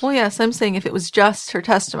fingernails. Well, yes, I'm saying if it was just her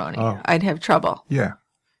testimony, I'd have trouble. Yeah.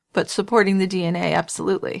 But supporting the DNA,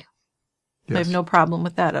 absolutely. Yes. I have no problem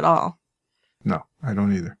with that at all. No, I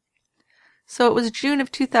don't either. So it was June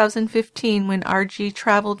of 2015 when RG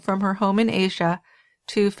traveled from her home in Asia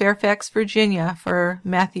to Fairfax, Virginia for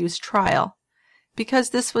Matthew's trial. Because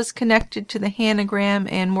this was connected to the Hannah Graham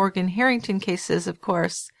and Morgan Harrington cases, of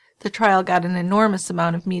course, the trial got an enormous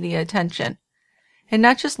amount of media attention. And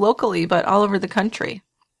not just locally, but all over the country.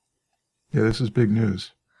 Yeah, this is big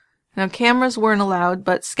news. Now, cameras weren't allowed,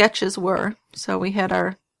 but sketches were. So we had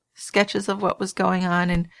our sketches of what was going on.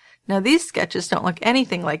 And now these sketches don't look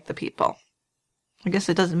anything like the people. I guess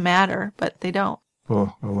it doesn't matter, but they don't.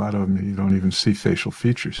 Well, a lot of them, you don't even see facial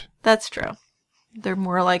features. That's true. They're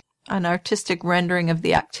more like an artistic rendering of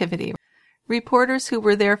the activity. Reporters who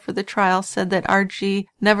were there for the trial said that RG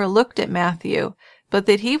never looked at Matthew, but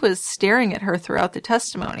that he was staring at her throughout the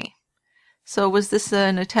testimony. So was this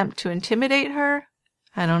an attempt to intimidate her?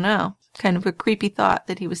 I don't know. Kind of a creepy thought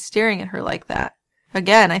that he was staring at her like that.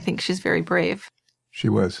 Again, I think she's very brave. She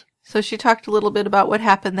was. So she talked a little bit about what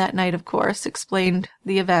happened that night, of course, explained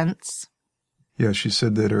the events. Yeah, she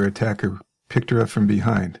said that her attacker picked her up from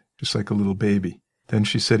behind, just like a little baby. Then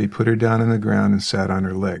she said he put her down on the ground and sat on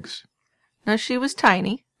her legs. Now, she was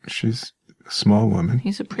tiny. She's a small woman.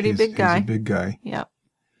 He's a pretty big guy. He's a big guy. Yep.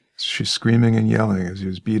 She's screaming and yelling as he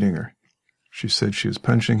was beating her. She said she was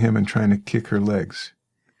punching him and trying to kick her legs.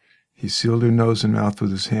 He sealed her nose and mouth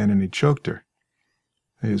with his hand and he choked her.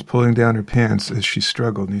 He was pulling down her pants as she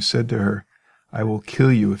struggled, and he said to her, "I will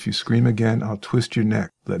kill you. If you scream again, I'll twist your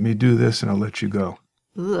neck. Let me do this and I'll let you go."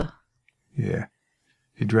 Ugh. Yeah.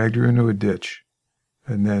 He dragged her into a ditch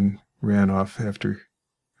and then ran off after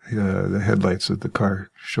the headlights of the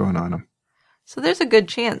car shone on him. So there's a good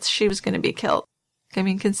chance she was going to be killed. I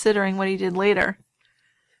mean, considering what he did later.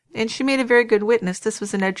 And she made a very good witness. This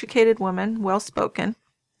was an educated woman, well-spoken.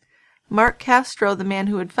 Mark Castro, the man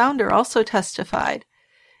who had found her, also testified.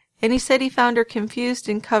 And he said he found her confused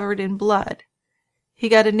and covered in blood. He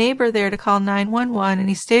got a neighbor there to call 911, and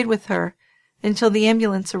he stayed with her until the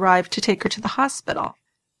ambulance arrived to take her to the hospital.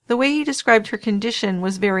 The way he described her condition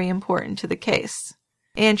was very important to the case,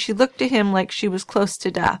 and she looked to him like she was close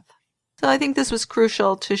to death. So I think this was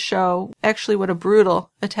crucial to show actually what a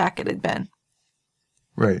brutal attack it had been.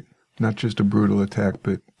 Right. Not just a brutal attack,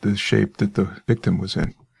 but the shape that the victim was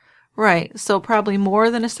in. Right, so probably more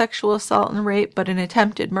than a sexual assault and rape, but an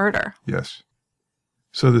attempted murder. Yes.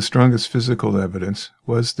 So the strongest physical evidence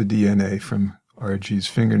was the DNA from RG's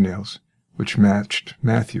fingernails, which matched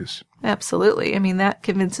Matthew's. Absolutely. I mean, that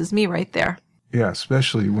convinces me right there. Yeah,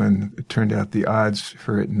 especially when it turned out the odds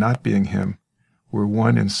for it not being him were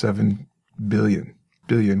 1 in 7 billion.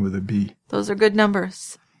 Billion with a B. Those are good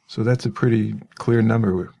numbers. So that's a pretty clear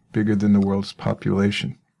number, bigger than the world's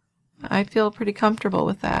population. I feel pretty comfortable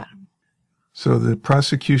with that. So the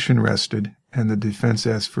prosecution rested, and the defense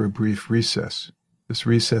asked for a brief recess. This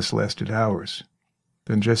recess lasted hours.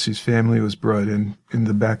 Then Jesse's family was brought in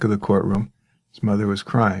the back of the courtroom. His mother was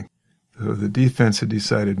crying. So the defense had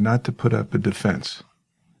decided not to put up a defense.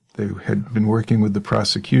 They had been working with the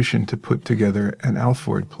prosecution to put together an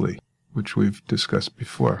Alford plea, which we've discussed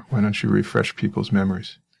before. Why don't you refresh people's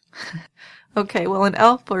memories? Okay, well, an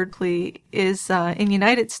Alford plea is, in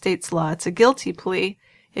United States law, it's a guilty plea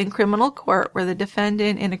in criminal court where the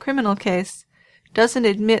defendant in a criminal case doesn't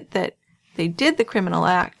admit that they did the criminal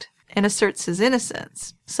act and asserts his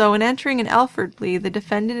innocence. So in entering an Alford plea, the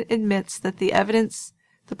defendant admits that the evidence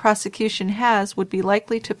the prosecution has would be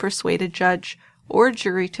likely to persuade a judge or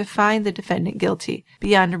jury to find the defendant guilty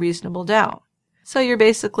beyond a reasonable doubt. So you're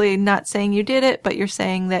basically not saying you did it, but you're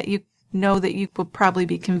saying that you know that you will probably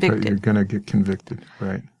be convicted. But you're going to get convicted,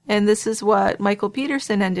 right. And this is what Michael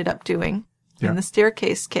Peterson ended up doing in the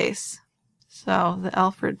staircase case. So, the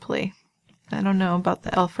Alford plea. I don't know about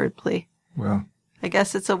the Alford plea. Well, I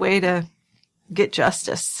guess it's a way to get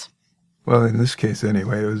justice. Well, in this case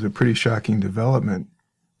anyway, it was a pretty shocking development,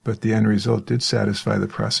 but the end result did satisfy the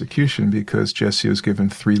prosecution because Jesse was given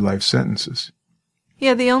 3 life sentences.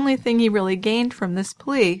 Yeah, the only thing he really gained from this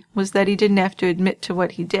plea was that he didn't have to admit to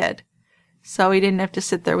what he did. So he didn't have to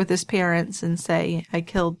sit there with his parents and say, I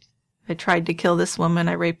tried to kill this woman,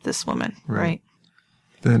 I raped this woman, right?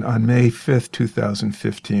 Then on May 5th,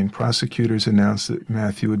 2015, prosecutors announced that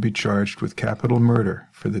Matthew would be charged with capital murder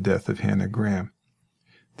for the death of Hannah Graham.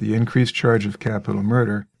 The increased charge of capital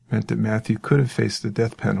murder meant that Matthew could have faced the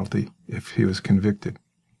death penalty if he was convicted,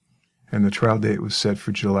 and the trial date was set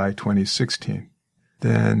for July 2016.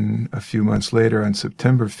 Then, a few months later, on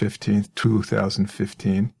September 15th,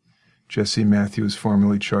 2015, Jesse Matthew was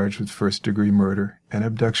formally charged with first-degree murder and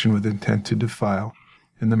abduction with intent to defile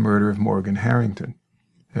in the murder of Morgan Harrington,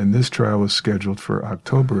 and this trial was scheduled for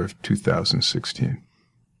October of 2016.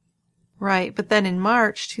 Right, but then in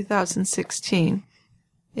March 2016,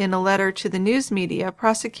 in a letter to the news media,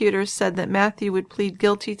 prosecutors said that Matthew would plead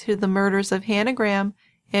guilty to the murders of Hannah Graham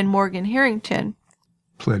and Morgan Harrington.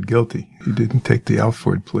 Pled guilty. He didn't take the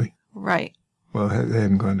Alford plea. Right. Well, they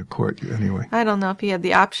hadn't gone to court anyway. I don't know if he had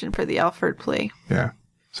the option for the Alford plea. Yeah.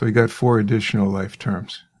 So he got 4 additional life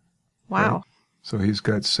terms. Wow. Right? So he's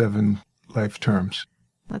got 7 life terms.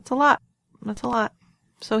 That's a lot. That's a lot.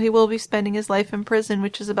 So he will be spending his life in prison,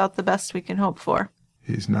 which is about the best we can hope for.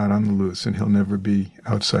 He's not on the loose, and he'll never be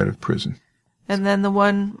outside of prison. And then the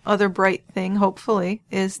one other bright thing, hopefully,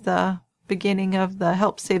 is the beginning of the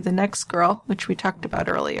Help Save the Next Girl, which we talked about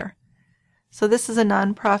earlier. So this is a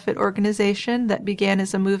nonprofit organization that began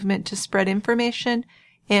as a movement to spread information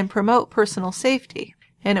and promote personal safety.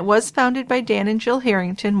 And it was founded by Dan and Jill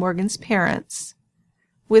Harrington, Morgan's parents.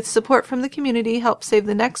 With support from the community, Help Save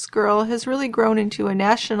the Next Girl has really grown into a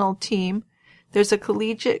national team. There's a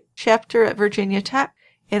collegiate chapter at Virginia Tech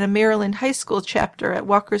and a Maryland high school chapter at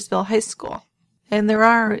Walkersville High School. And there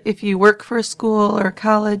are, if you work for a school or a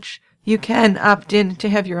college, you can opt in to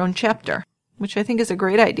have your own chapter, which I think is a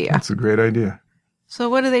great idea. That's a great idea. So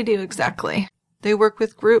what do they do exactly? They work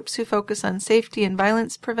with groups who focus on safety and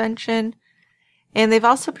violence prevention, and they've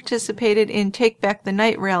also participated in Take Back the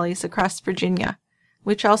Night rallies across Virginia,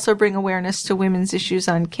 which also bring awareness to women's issues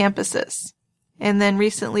on campuses. And then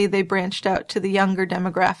recently they branched out to the younger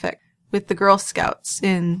demographic with the Girl Scouts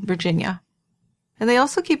in Virginia. And they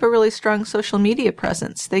also keep a really strong social media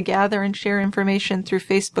presence. They gather and share information through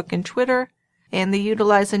Facebook and Twitter, and they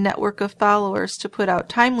utilize a network of followers to put out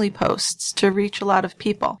timely posts to reach a lot of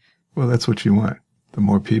people. Well, that's what you want. The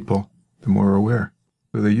more people, the more aware.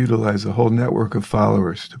 So they utilize a whole network of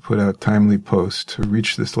followers to put out timely posts to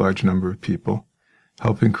reach this large number of people,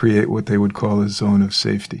 helping create what they would call a zone of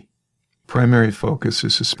safety. Primary focus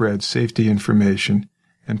is to spread safety information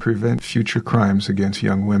and prevent future crimes against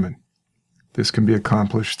young women. This can be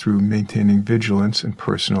accomplished through maintaining vigilance and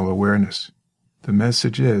personal awareness. The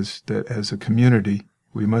message is that as a community,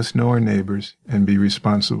 we must know our neighbors and be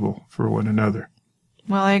responsible for one another.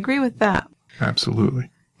 Well, I agree with that. Absolutely.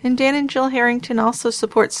 And Dan and Jill Harrington also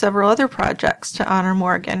support several other projects to honor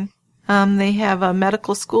Morgan. They have a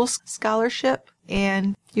medical school scholarship,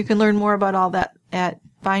 and you can learn more about all that at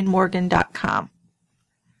findmorgan.com.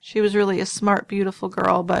 She was really a smart, beautiful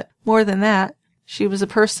girl, but more than that, she was a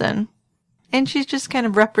person. And she just kind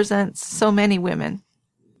of represents so many women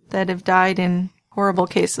that have died in horrible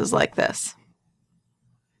cases like this.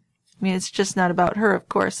 I mean, it's just not about her, of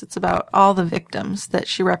course. It's about all the victims that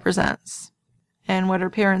she represents. And what her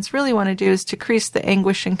parents really want to do is decrease the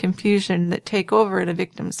anguish and confusion that take over in a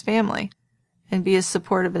victim's family and be as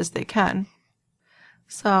supportive as they can.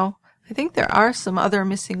 So I think there are some other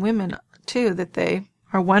missing women, too, that they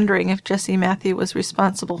are wondering if Jesse Matthew was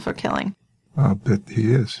responsible for killing. I'll bet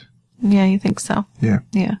he is. Yeah, you think so? Yeah.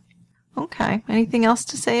 Yeah. Okay. Anything else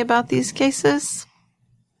to say about these cases?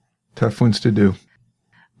 Tough ones to do.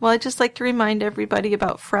 Well, I'd just like to remind everybody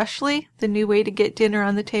about Freshly, the new way to get dinner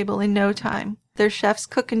on the table in no time. Their chefs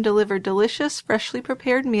cook and deliver delicious, freshly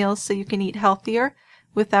prepared meals so you can eat healthier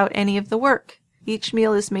without any of the work. Each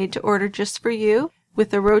meal is made to order just for you.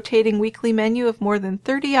 With a rotating weekly menu of more than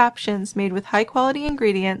 30 options made with high-quality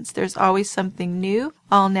ingredients, there's always something new,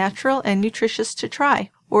 all natural, and nutritious to try.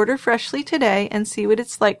 Order Freshly today and see what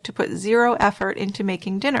it's like to put zero effort into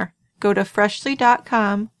making dinner. Go to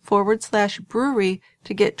freshly.com/brewery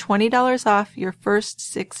to get $20 off your first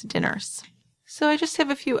 6 dinners. So I just have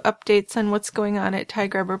a few updates on what's going on at Tie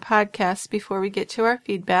Grabber Podcast before we get to our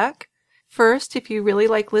feedback. First, if you really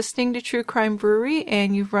like listening to True Crime Brewery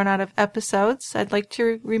and you've run out of episodes, I'd like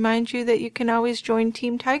to remind you that you can always join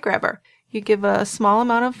Team Tie Grabber. You give a small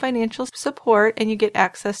amount of financial support and you get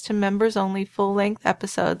access to members-only full-length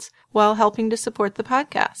episodes while helping to support the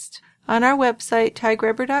podcast. On our website,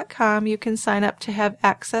 tiegrabber.com, you can sign up to have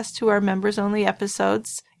access to our members-only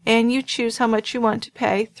episodes, and you choose how much you want to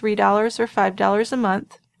pay, $3 or $5 a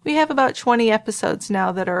month. We have about 20 episodes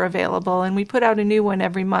now that are available, and we put out a new one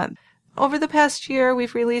every month. Over the past year,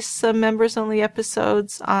 we've released some members-only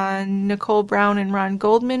episodes on Nicole Brown and Ron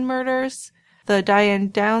Goldman murders, the Diane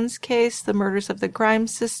Downs case, the murders of the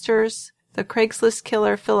Grimes sisters, the Craigslist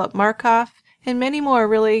killer Philip Markoff, and many more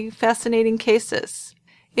really fascinating cases.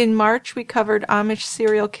 In March, we covered Amish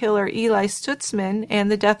serial killer Eli Stutzman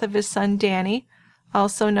and the death of his son Danny,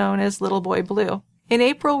 also known as Little Boy Blue. In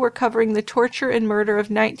April, we're covering the torture and murder of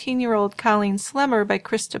 19-year-old Colleen Slemmer by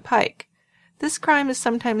Krista Pike. This crime is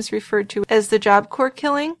sometimes referred to as the Job Corps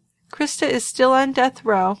killing. Krista is still on death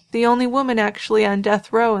row, the only woman actually on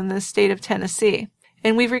death row in the state of Tennessee.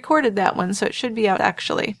 And we've recorded that one, so it should be out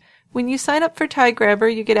actually. When you sign up for Tie Grabber,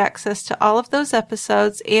 you get access to all of those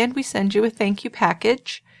episodes, and we send you a thank you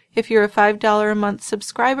package. If you're a $5 a month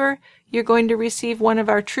subscriber, you're going to receive one of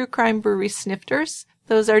our True Crime Brewery snifters.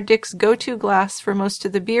 Those are Dick's go-to glass for most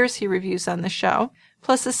of the beers he reviews on the show,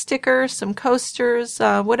 plus a sticker, some coasters,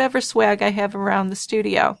 whatever swag I have around the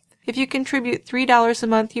studio. If you contribute $3 a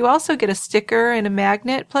month, you also get a sticker and a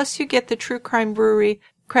magnet, plus you get the True Crime Brewery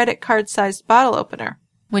credit card-sized bottle opener,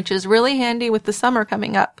 which is really handy with the summer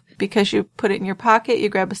coming up, because you put it in your pocket, you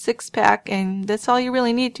grab a six-pack, and that's all you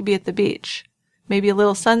really need to be at the beach. Maybe a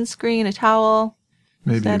little sunscreen, a towel.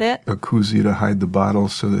 Maybe is that it? A koozie to hide the bottle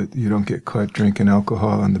so that you don't get caught drinking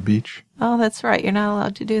alcohol on the beach. Oh, that's right. You're not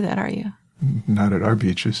allowed to do that, are you? Not at our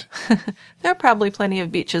beaches. There are probably plenty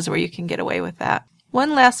of beaches where you can get away with that.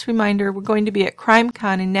 One last reminder, we're going to be at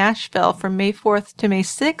CrimeCon in Nashville from May 4th to May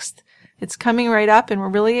 6th. It's coming right up, and we're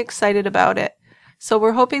really excited about it. So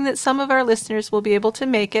we're hoping that some of our listeners will be able to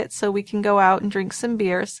make it so we can go out and drink some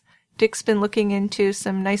beers. Dick's been looking into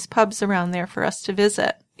some nice pubs around there for us to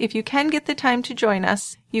visit. If you can get the time to join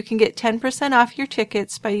us, you can get 10% off your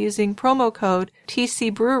tickets by using promo code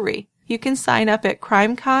TCBrewery. You can sign up at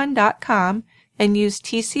crimecon.com and use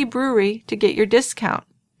TC Brewery to get your discount.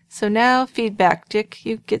 So now, feedback. Dick,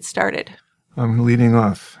 you get started. I'm leading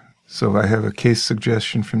off. So I have a case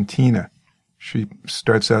suggestion from Tina. She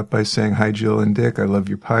starts out by saying, "Hi, Jill and Dick. I love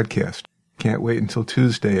your podcast. Can't wait until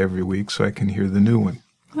Tuesday every week so I can hear the new one."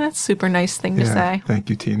 That's a super nice thing to say. Thank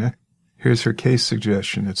you, Tina. Here's her case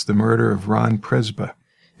suggestion. It's the murder of Ron Presba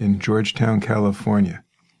in Georgetown, California.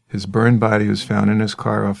 His burned body was found in his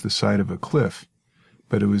car off the side of a cliff,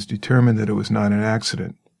 but it was determined that it was not an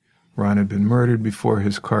accident. Ron had been murdered before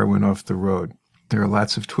his car went off the road. There are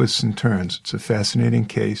lots of twists and turns. It's a fascinating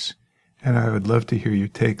case, and I would love to hear your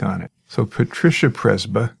take on it. So Patricia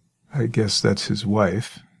Presba, I guess that's his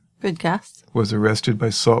wife, good guess, was arrested by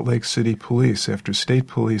Salt Lake City police after state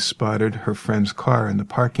police spotted her friend's car in the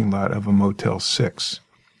parking lot of a Motel 6.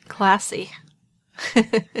 Classy.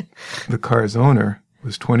 The car's owner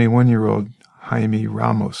was 21-year-old Jaime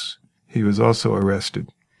Ramos. He was also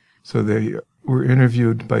arrested. So they were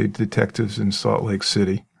interviewed by detectives in Salt Lake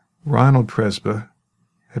City. Ronald Presba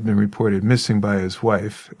had been reported missing by his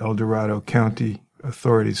wife. El Dorado County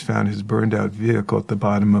authorities found his burned-out vehicle at the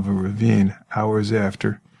bottom of a ravine hours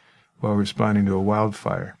after while responding to a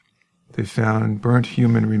wildfire. They found burnt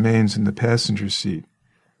human remains in the passenger seat,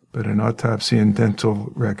 but an autopsy and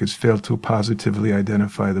dental records failed to positively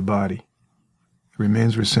identify the body. The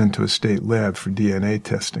remains were sent to a state lab for DNA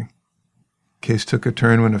testing. The case took a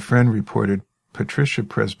turn when a friend reported Patricia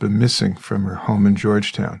Presba missing from her home in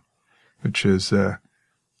Georgetown, which is a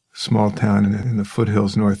small town in the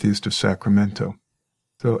foothills northeast of Sacramento.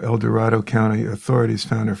 So El Dorado County authorities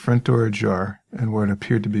found her front door ajar and what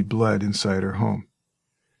appeared to be blood inside her home.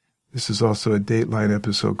 This is also a Dateline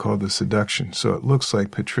episode called The Seduction, so it looks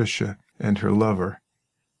like Patricia and her lover,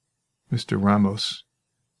 Mr. Ramos,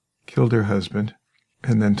 killed her husband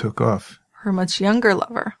and then took off. Her much younger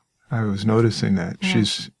lover. I was noticing that. Yeah.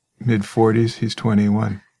 She's mid-40s, he's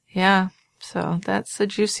 21. Yeah, so that's a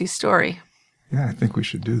juicy story. Yeah, I think we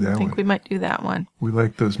should do that one. I think we might do that one. We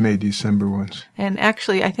like those May-December ones. And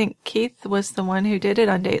actually, I think Keith was the one who did it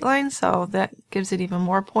on Dateline, so that gives it even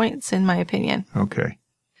more points, in my opinion. Okay.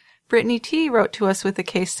 Brittany T. wrote to us with a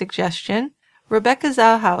case suggestion. Rebecca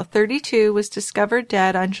Zalhow, 32, was discovered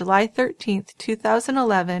dead on July 13,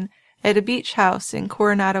 2011, at a beach house in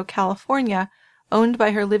Coronado, California, owned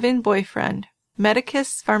by her live-in boyfriend,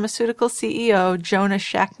 Medicus Pharmaceutical CEO Jonah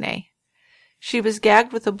Shackney. She was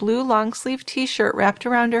gagged with a blue long-sleeve t-shirt wrapped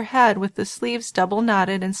around her head with the sleeves double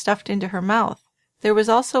knotted and stuffed into her mouth. There was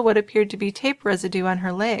also what appeared to be tape residue on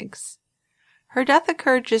her legs. Her death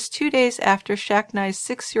occurred just 2 days after Shacknai's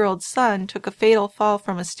 6-year-old son took a fatal fall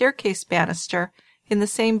from a staircase banister in the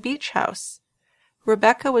same beach house.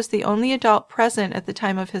 Rebecca was the only adult present at the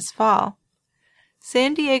time of his fall.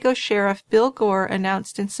 San Diego Sheriff Bill Gore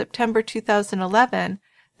announced in September 2011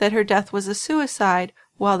 that her death was a suicide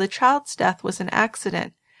while the child's death was an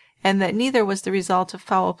accident, and that neither was the result of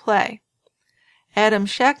foul play. Adam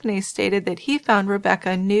Shacknai stated that he found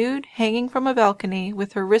Rebecca nude, hanging from a balcony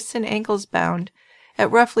with her wrists and ankles bound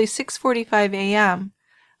at roughly 6:45 a.m.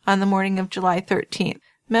 on the morning of July 13th.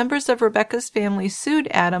 Members of Rebecca's family sued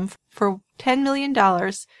Adam for $10 million,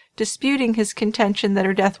 disputing his contention that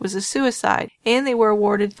her death was a suicide, and they were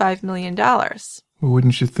awarded $5 million. Well,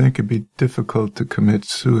 wouldn't you think it'd be difficult to commit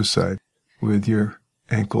suicide with your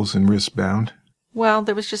ankles and wrists bound? Well,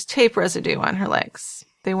 there was just tape residue on her legs.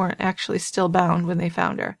 They weren't actually still bound when they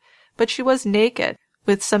found her. But she was naked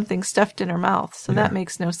with something stuffed in her mouth, so that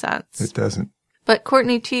makes no sense. It doesn't. But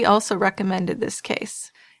Courtney T. also recommended this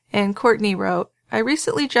case. And Courtney wrote, I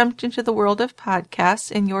recently jumped into the world of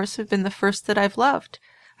podcasts, and yours have been the first that I've loved.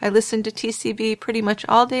 I listen to TCB pretty much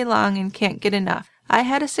all day long and can't get enough. I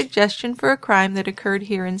had a suggestion for a crime that occurred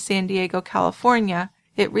here in San Diego, California.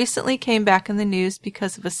 It recently came back in the news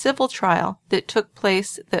because of a civil trial that took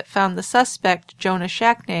place that found the suspect, Jonah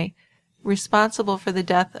Shacknai, responsible for the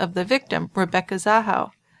death of the victim, Rebecca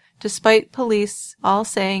Zahow, despite police all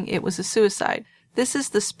saying it was a suicide. This is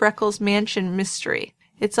the Spreckles Mansion mystery.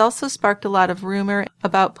 It's also sparked a lot of rumor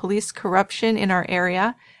about police corruption in our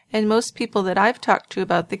area, and most people that I've talked to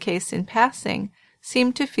about the case in passing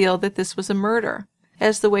seem to feel that this was a murder,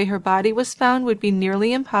 as the way her body was found would be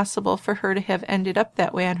nearly impossible for her to have ended up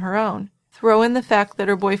that way on her own. Throw in the fact that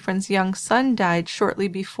her boyfriend's young son died shortly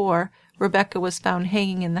before Rebecca was found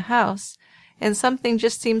hanging in the house, and something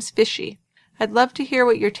just seems fishy. I'd love to hear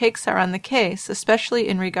what your takes are on the case, especially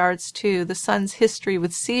in regards to the son's history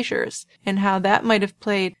with seizures and how that might have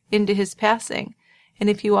played into his passing, and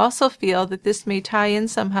if you also feel that this may tie in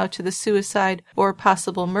somehow to the suicide or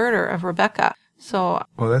possible murder of Rebecca. So,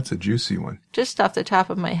 well, that's a juicy one. Just off the top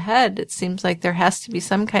of my head, it seems like there has to be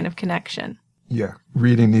some kind of connection. Yeah.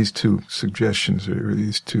 Reading these two suggestions or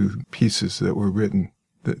these two pieces that were written,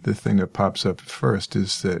 the thing that pops up first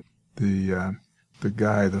is that the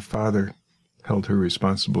guy, the father, held her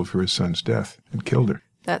responsible for his son's death and killed her.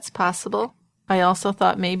 That's possible. I also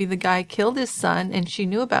thought maybe the guy killed his son and she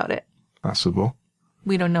knew about it. Possible.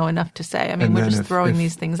 We don't know enough to say. I mean, we're just throwing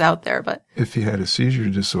these things out there, but... If he had a seizure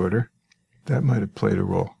disorder, that might have played a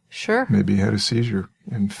role. Sure. Maybe he had a seizure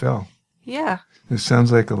and fell. Yeah. It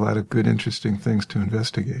sounds like a lot of good, interesting things to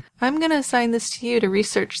investigate. I'm going to assign this to you to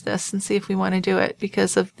research this and see if we want to do it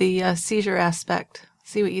because of the seizure aspect.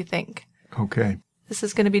 See what you think. Okay. This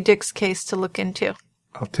is going to be Dick's case to look into.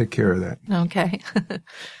 I'll take care of that. Okay.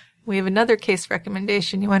 We have another case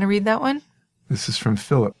recommendation. You want to read that one? This is from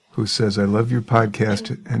Philip, who says, I love your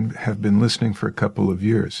podcast and have been listening for a couple of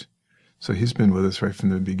years. So he's been with us right from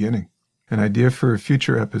the beginning. An idea for a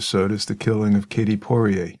future episode is the killing of Katie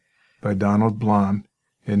Poirier by Donald Blom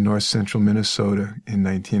in north-central Minnesota in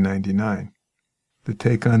 1999. The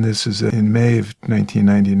take on this is that in May of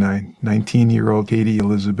 1999, 19-year-old Katie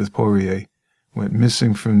Elizabeth Poirier went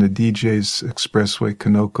missing from the DJ's Expressway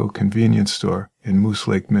Conoco convenience store in Moose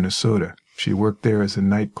Lake, Minnesota. She worked there as a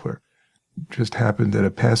night clerk. It just happened that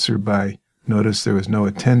a passerby noticed there was no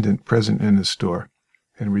attendant present in the store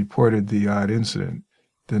and reported the odd incident.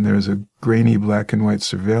 Then there is a grainy black and white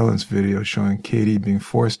surveillance video showing Katie being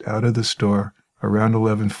forced out of the store around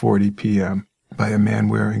 11:40 p.m. by a man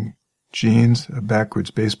wearing jeans, a backwards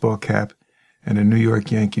baseball cap, and a New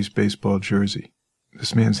York Yankees baseball jersey.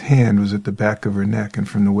 This man's hand was at the back of her neck, and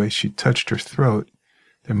from the way she touched her throat,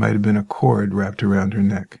 there might have been a cord wrapped around her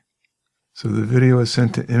neck. So the video is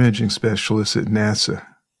sent to imaging specialists at NASA.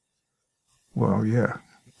 Well, yeah,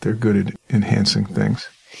 they're good at enhancing things.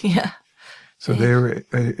 Yeah. So they were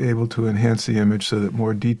able to enhance the image so that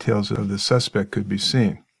more details of the suspect could be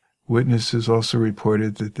seen. Witnesses also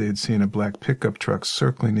reported that they had seen a black pickup truck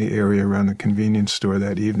circling the area around the convenience store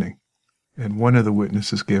that evening, and one of the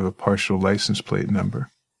witnesses gave a partial license plate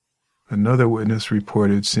number. Another witness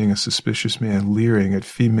reported seeing a suspicious man leering at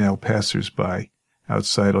female passers-by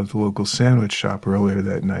outside of the local sandwich shop earlier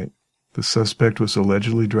that night. The suspect was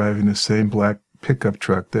allegedly driving the same black pickup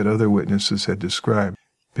truck that other witnesses had described.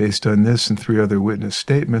 Based on this and 3 other witness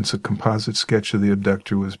statements, a composite sketch of the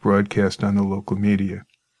abductor was broadcast on the local media.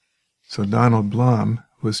 So Donald Blom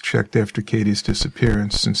was checked after Katie's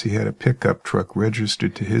disappearance since he had a pickup truck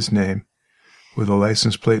registered to his name with a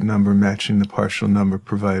license plate number matching the partial number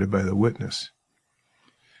provided by the witness.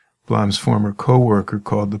 Blom's former co-worker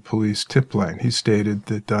called the police tip line. He stated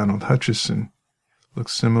that Donald Hutchison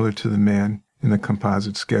looked similar to the man in the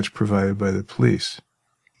composite sketch provided by the police.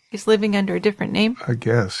 He's living under a different name? I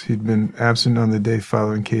guess. He'd been absent on the day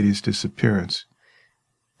following Katie's disappearance.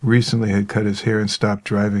 Recently had cut his hair and stopped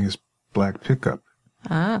driving his black pickup.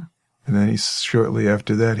 Ah. And then shortly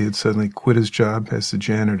after that, he had suddenly quit his job as the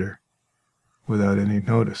janitor without any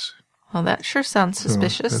notice. Well, that sure sounds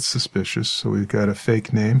suspicious. So that's suspicious. So we've got a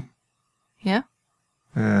fake name. Yeah.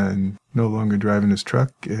 And no longer driving his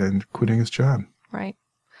truck and quitting his job. Right.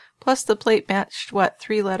 Plus the plate matched,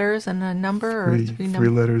 3 letters and a number? Or 3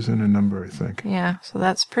 letters and a number, I think. Yeah, so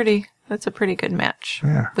that's a pretty good match.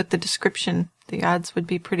 Yeah. With the description, the odds would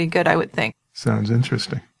be pretty good, I would think. Sounds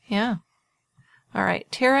interesting. Yeah. All right,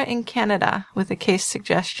 Tara in Canada with a case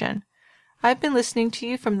suggestion. I've been listening to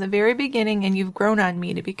you from the very beginning, and you've grown on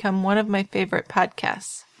me to become one of my favorite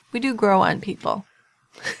podcasts. We do grow on people.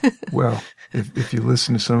 Well, if you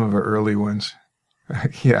listen to some of our early ones,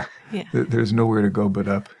 yeah, there's nowhere to go but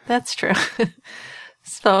up. That's true.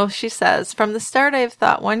 So she says, from the start I have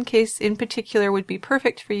thought one case in particular would be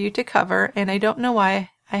perfect for you to cover, and I don't know why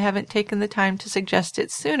I haven't taken the time to suggest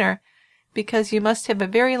it sooner, because you must have a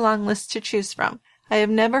very long list to choose from. I have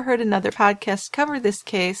never heard another podcast cover this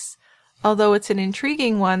case, although it's an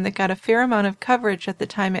intriguing one that got a fair amount of coverage at the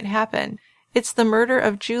time it happened. It's the murder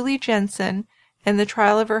of Julie Jensen and the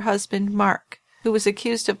trial of her husband, Mark, who was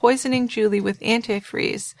accused of poisoning Julie with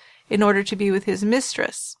antifreeze in order to be with his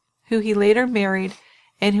mistress, who he later married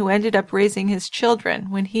and who ended up raising his children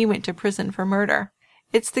when he went to prison for murder.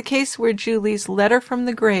 It's the case where Julie's letter from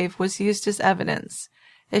the grave was used as evidence,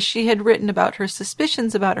 as she had written about her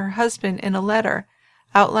suspicions about her husband in a letter,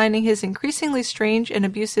 outlining his increasingly strange and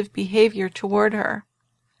abusive behavior toward her.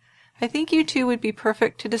 I think you two would be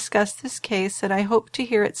perfect to discuss this case, and I hope to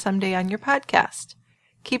hear it someday on your podcast.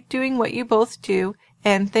 Keep doing what you both do,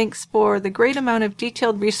 and thanks for the great amount of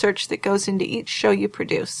detailed research that goes into each show you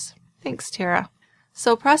produce. Thanks, Tara.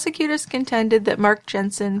 So prosecutors contended that Mark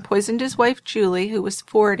Jensen poisoned his wife Julie, who was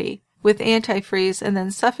 40, with antifreeze and then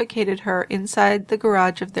suffocated her inside the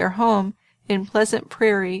garage of their home in Pleasant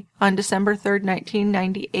Prairie on December 3,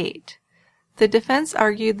 1998. The defense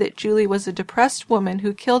argued that Julie was a depressed woman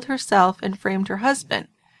who killed herself and framed her husband.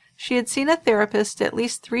 She had seen a therapist at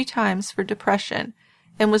least 3 times for depression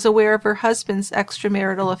and was aware of her husband's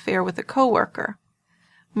extramarital affair with a coworker.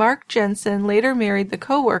 Mark Jensen later married the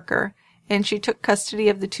coworker, and she took custody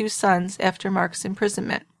of the 2 sons after Mark's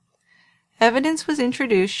imprisonment. Evidence was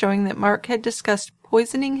introduced showing that Mark had discussed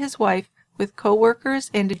poisoning his wife with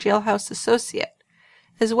coworkers and a jailhouse associate,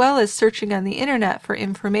 as well as searching on the internet for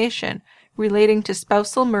information relating to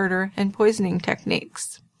spousal murder and poisoning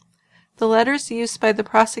techniques. The letters used by the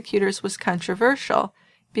prosecutors was controversial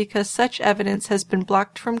because such evidence has been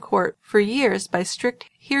blocked from court for years by strict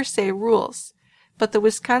hearsay rules, but the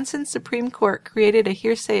Wisconsin Supreme Court created a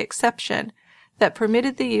hearsay exception that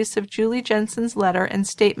permitted the use of Julie Jensen's letter and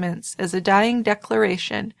statements as a dying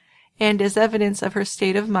declaration and as evidence of her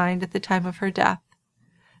state of mind at the time of her death.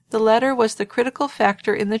 The letter was the critical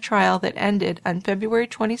factor in the trial that ended on February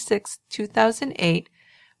 26, 2008,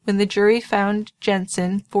 when the jury found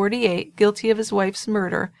Jensen, 48, guilty of his wife's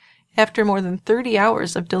murder after more than 30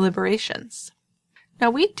 hours of deliberations. Now,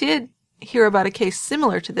 we did hear about a case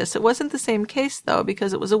similar to this. It wasn't the same case, though,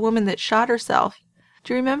 because it was a woman that shot herself.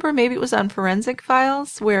 Do you remember, maybe it was on Forensic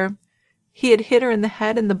Files, where he had hit her in the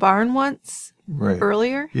head in the barn once? Right.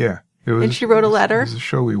 Earlier? Yeah. And she wrote a letter? It was a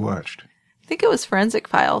show we watched. I think it was Forensic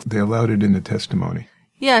Files. They allowed it in the testimony.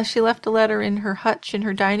 Yeah, she left a letter in her hutch in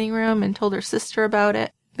her dining room and told her sister about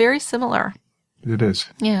it. Very similar. It is.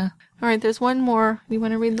 Yeah. All right, there's one more. You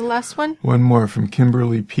want to read the last one? One more from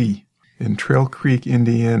Kimberly P. In Trail Creek,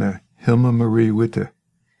 Indiana, Hilma Marie Witte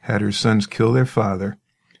had her sons kill their father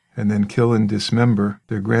and then kill and dismember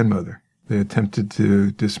their grandmother. They attempted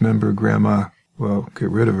to dismember Grandma, get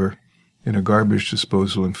rid of her, in a garbage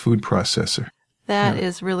disposal and food processor. That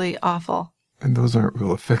is really awful. And those aren't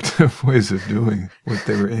real effective ways of doing what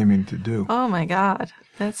they were aiming to do. Oh, my God.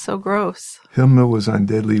 That's so gross. Hilma was on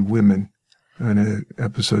Deadly Women on an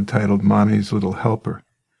episode titled Mommy's Little Helper.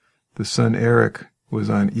 The son Eric was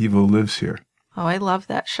on Evil Lives Here. Oh, I love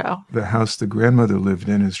that show. The house the grandmother lived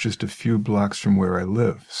in is just a few blocks from where I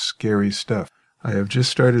live. Scary stuff. I have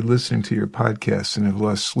just started listening to your podcasts and have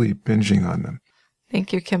lost sleep binging on them.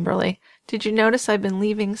 Thank you, Kimberly. Did you notice I've been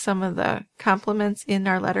leaving some of the compliments in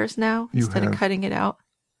our letters now instead of cutting it out?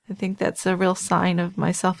 I think that's a real sign of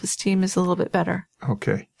my self-esteem is a little bit better.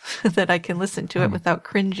 Okay. That I can listen to it without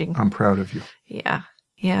cringing. I'm proud of you.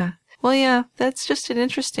 Yeah. Well, yeah, that's just an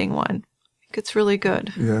interesting one. I think it's really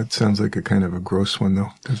good. Yeah, it sounds like a kind of a gross one,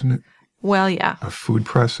 though, doesn't it? Well, yeah. A food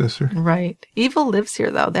processor? Right. Evil Lives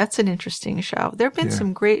Here, though. That's an interesting show. There have been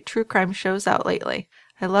some great true crime shows out lately.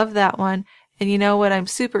 I love that one. And you know what I'm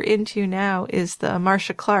super into now is the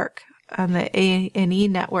Marcia Clark on the A&E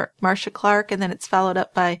network. Marcia Clark, and then it's followed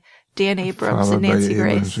up by Dan Abrams and Nancy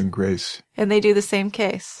Grace. And they do the same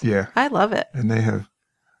case. Yeah. I love it. And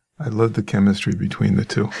I love the chemistry between the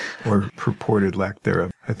two, or purported lack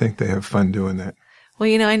thereof. I think they have fun doing that. Well,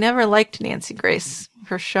 you know, I never liked Nancy Grace,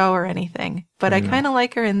 her show or anything, but I kind of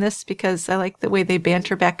like her in this because I like the way they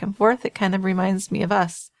banter back and forth. It kind of reminds me of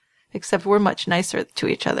us, except we're much nicer to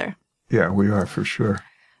each other. Yeah, we are for sure.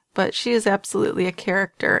 But she is absolutely a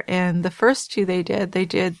character. And the first two they did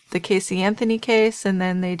the Casey Anthony case, and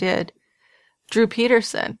then they did Drew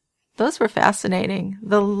Peterson. Those were fascinating.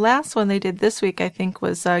 The last one they did this week, I think,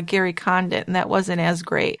 was Gary Condit, and that wasn't as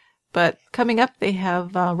great. But coming up, they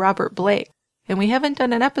have Robert Blake. And we haven't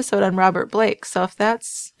done an episode on Robert Blake, so if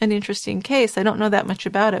that's an interesting case, I don't know that much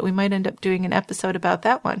about it. We might end up doing an episode about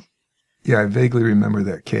that one. Yeah, I vaguely remember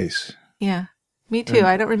that case. Yeah, me too.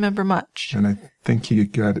 I don't remember much. And I think he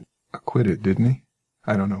got acquitted, didn't he?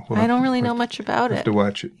 I don't know. I don't really know much about it. Have to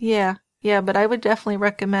watch it. Yeah, but I would definitely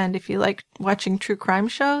recommend if you like watching true crime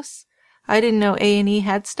shows. I didn't know A&E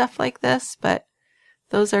had stuff like this, but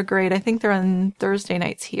those are great. I think they're on Thursday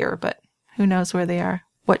nights here, but who knows where they are,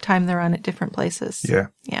 what time they're on at different places.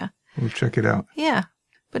 Yeah. We'll check it out. Yeah.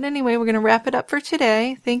 But anyway, we're going to wrap it up for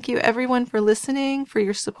today. Thank you, everyone, for listening, for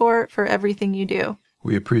your support, for everything you do.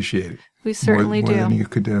 We appreciate it. We certainly do. More than you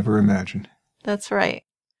could ever imagine. That's right.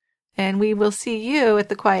 And we will see you at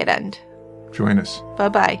the quiet end. Join us.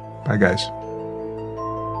 Bye-bye. Bye, guys.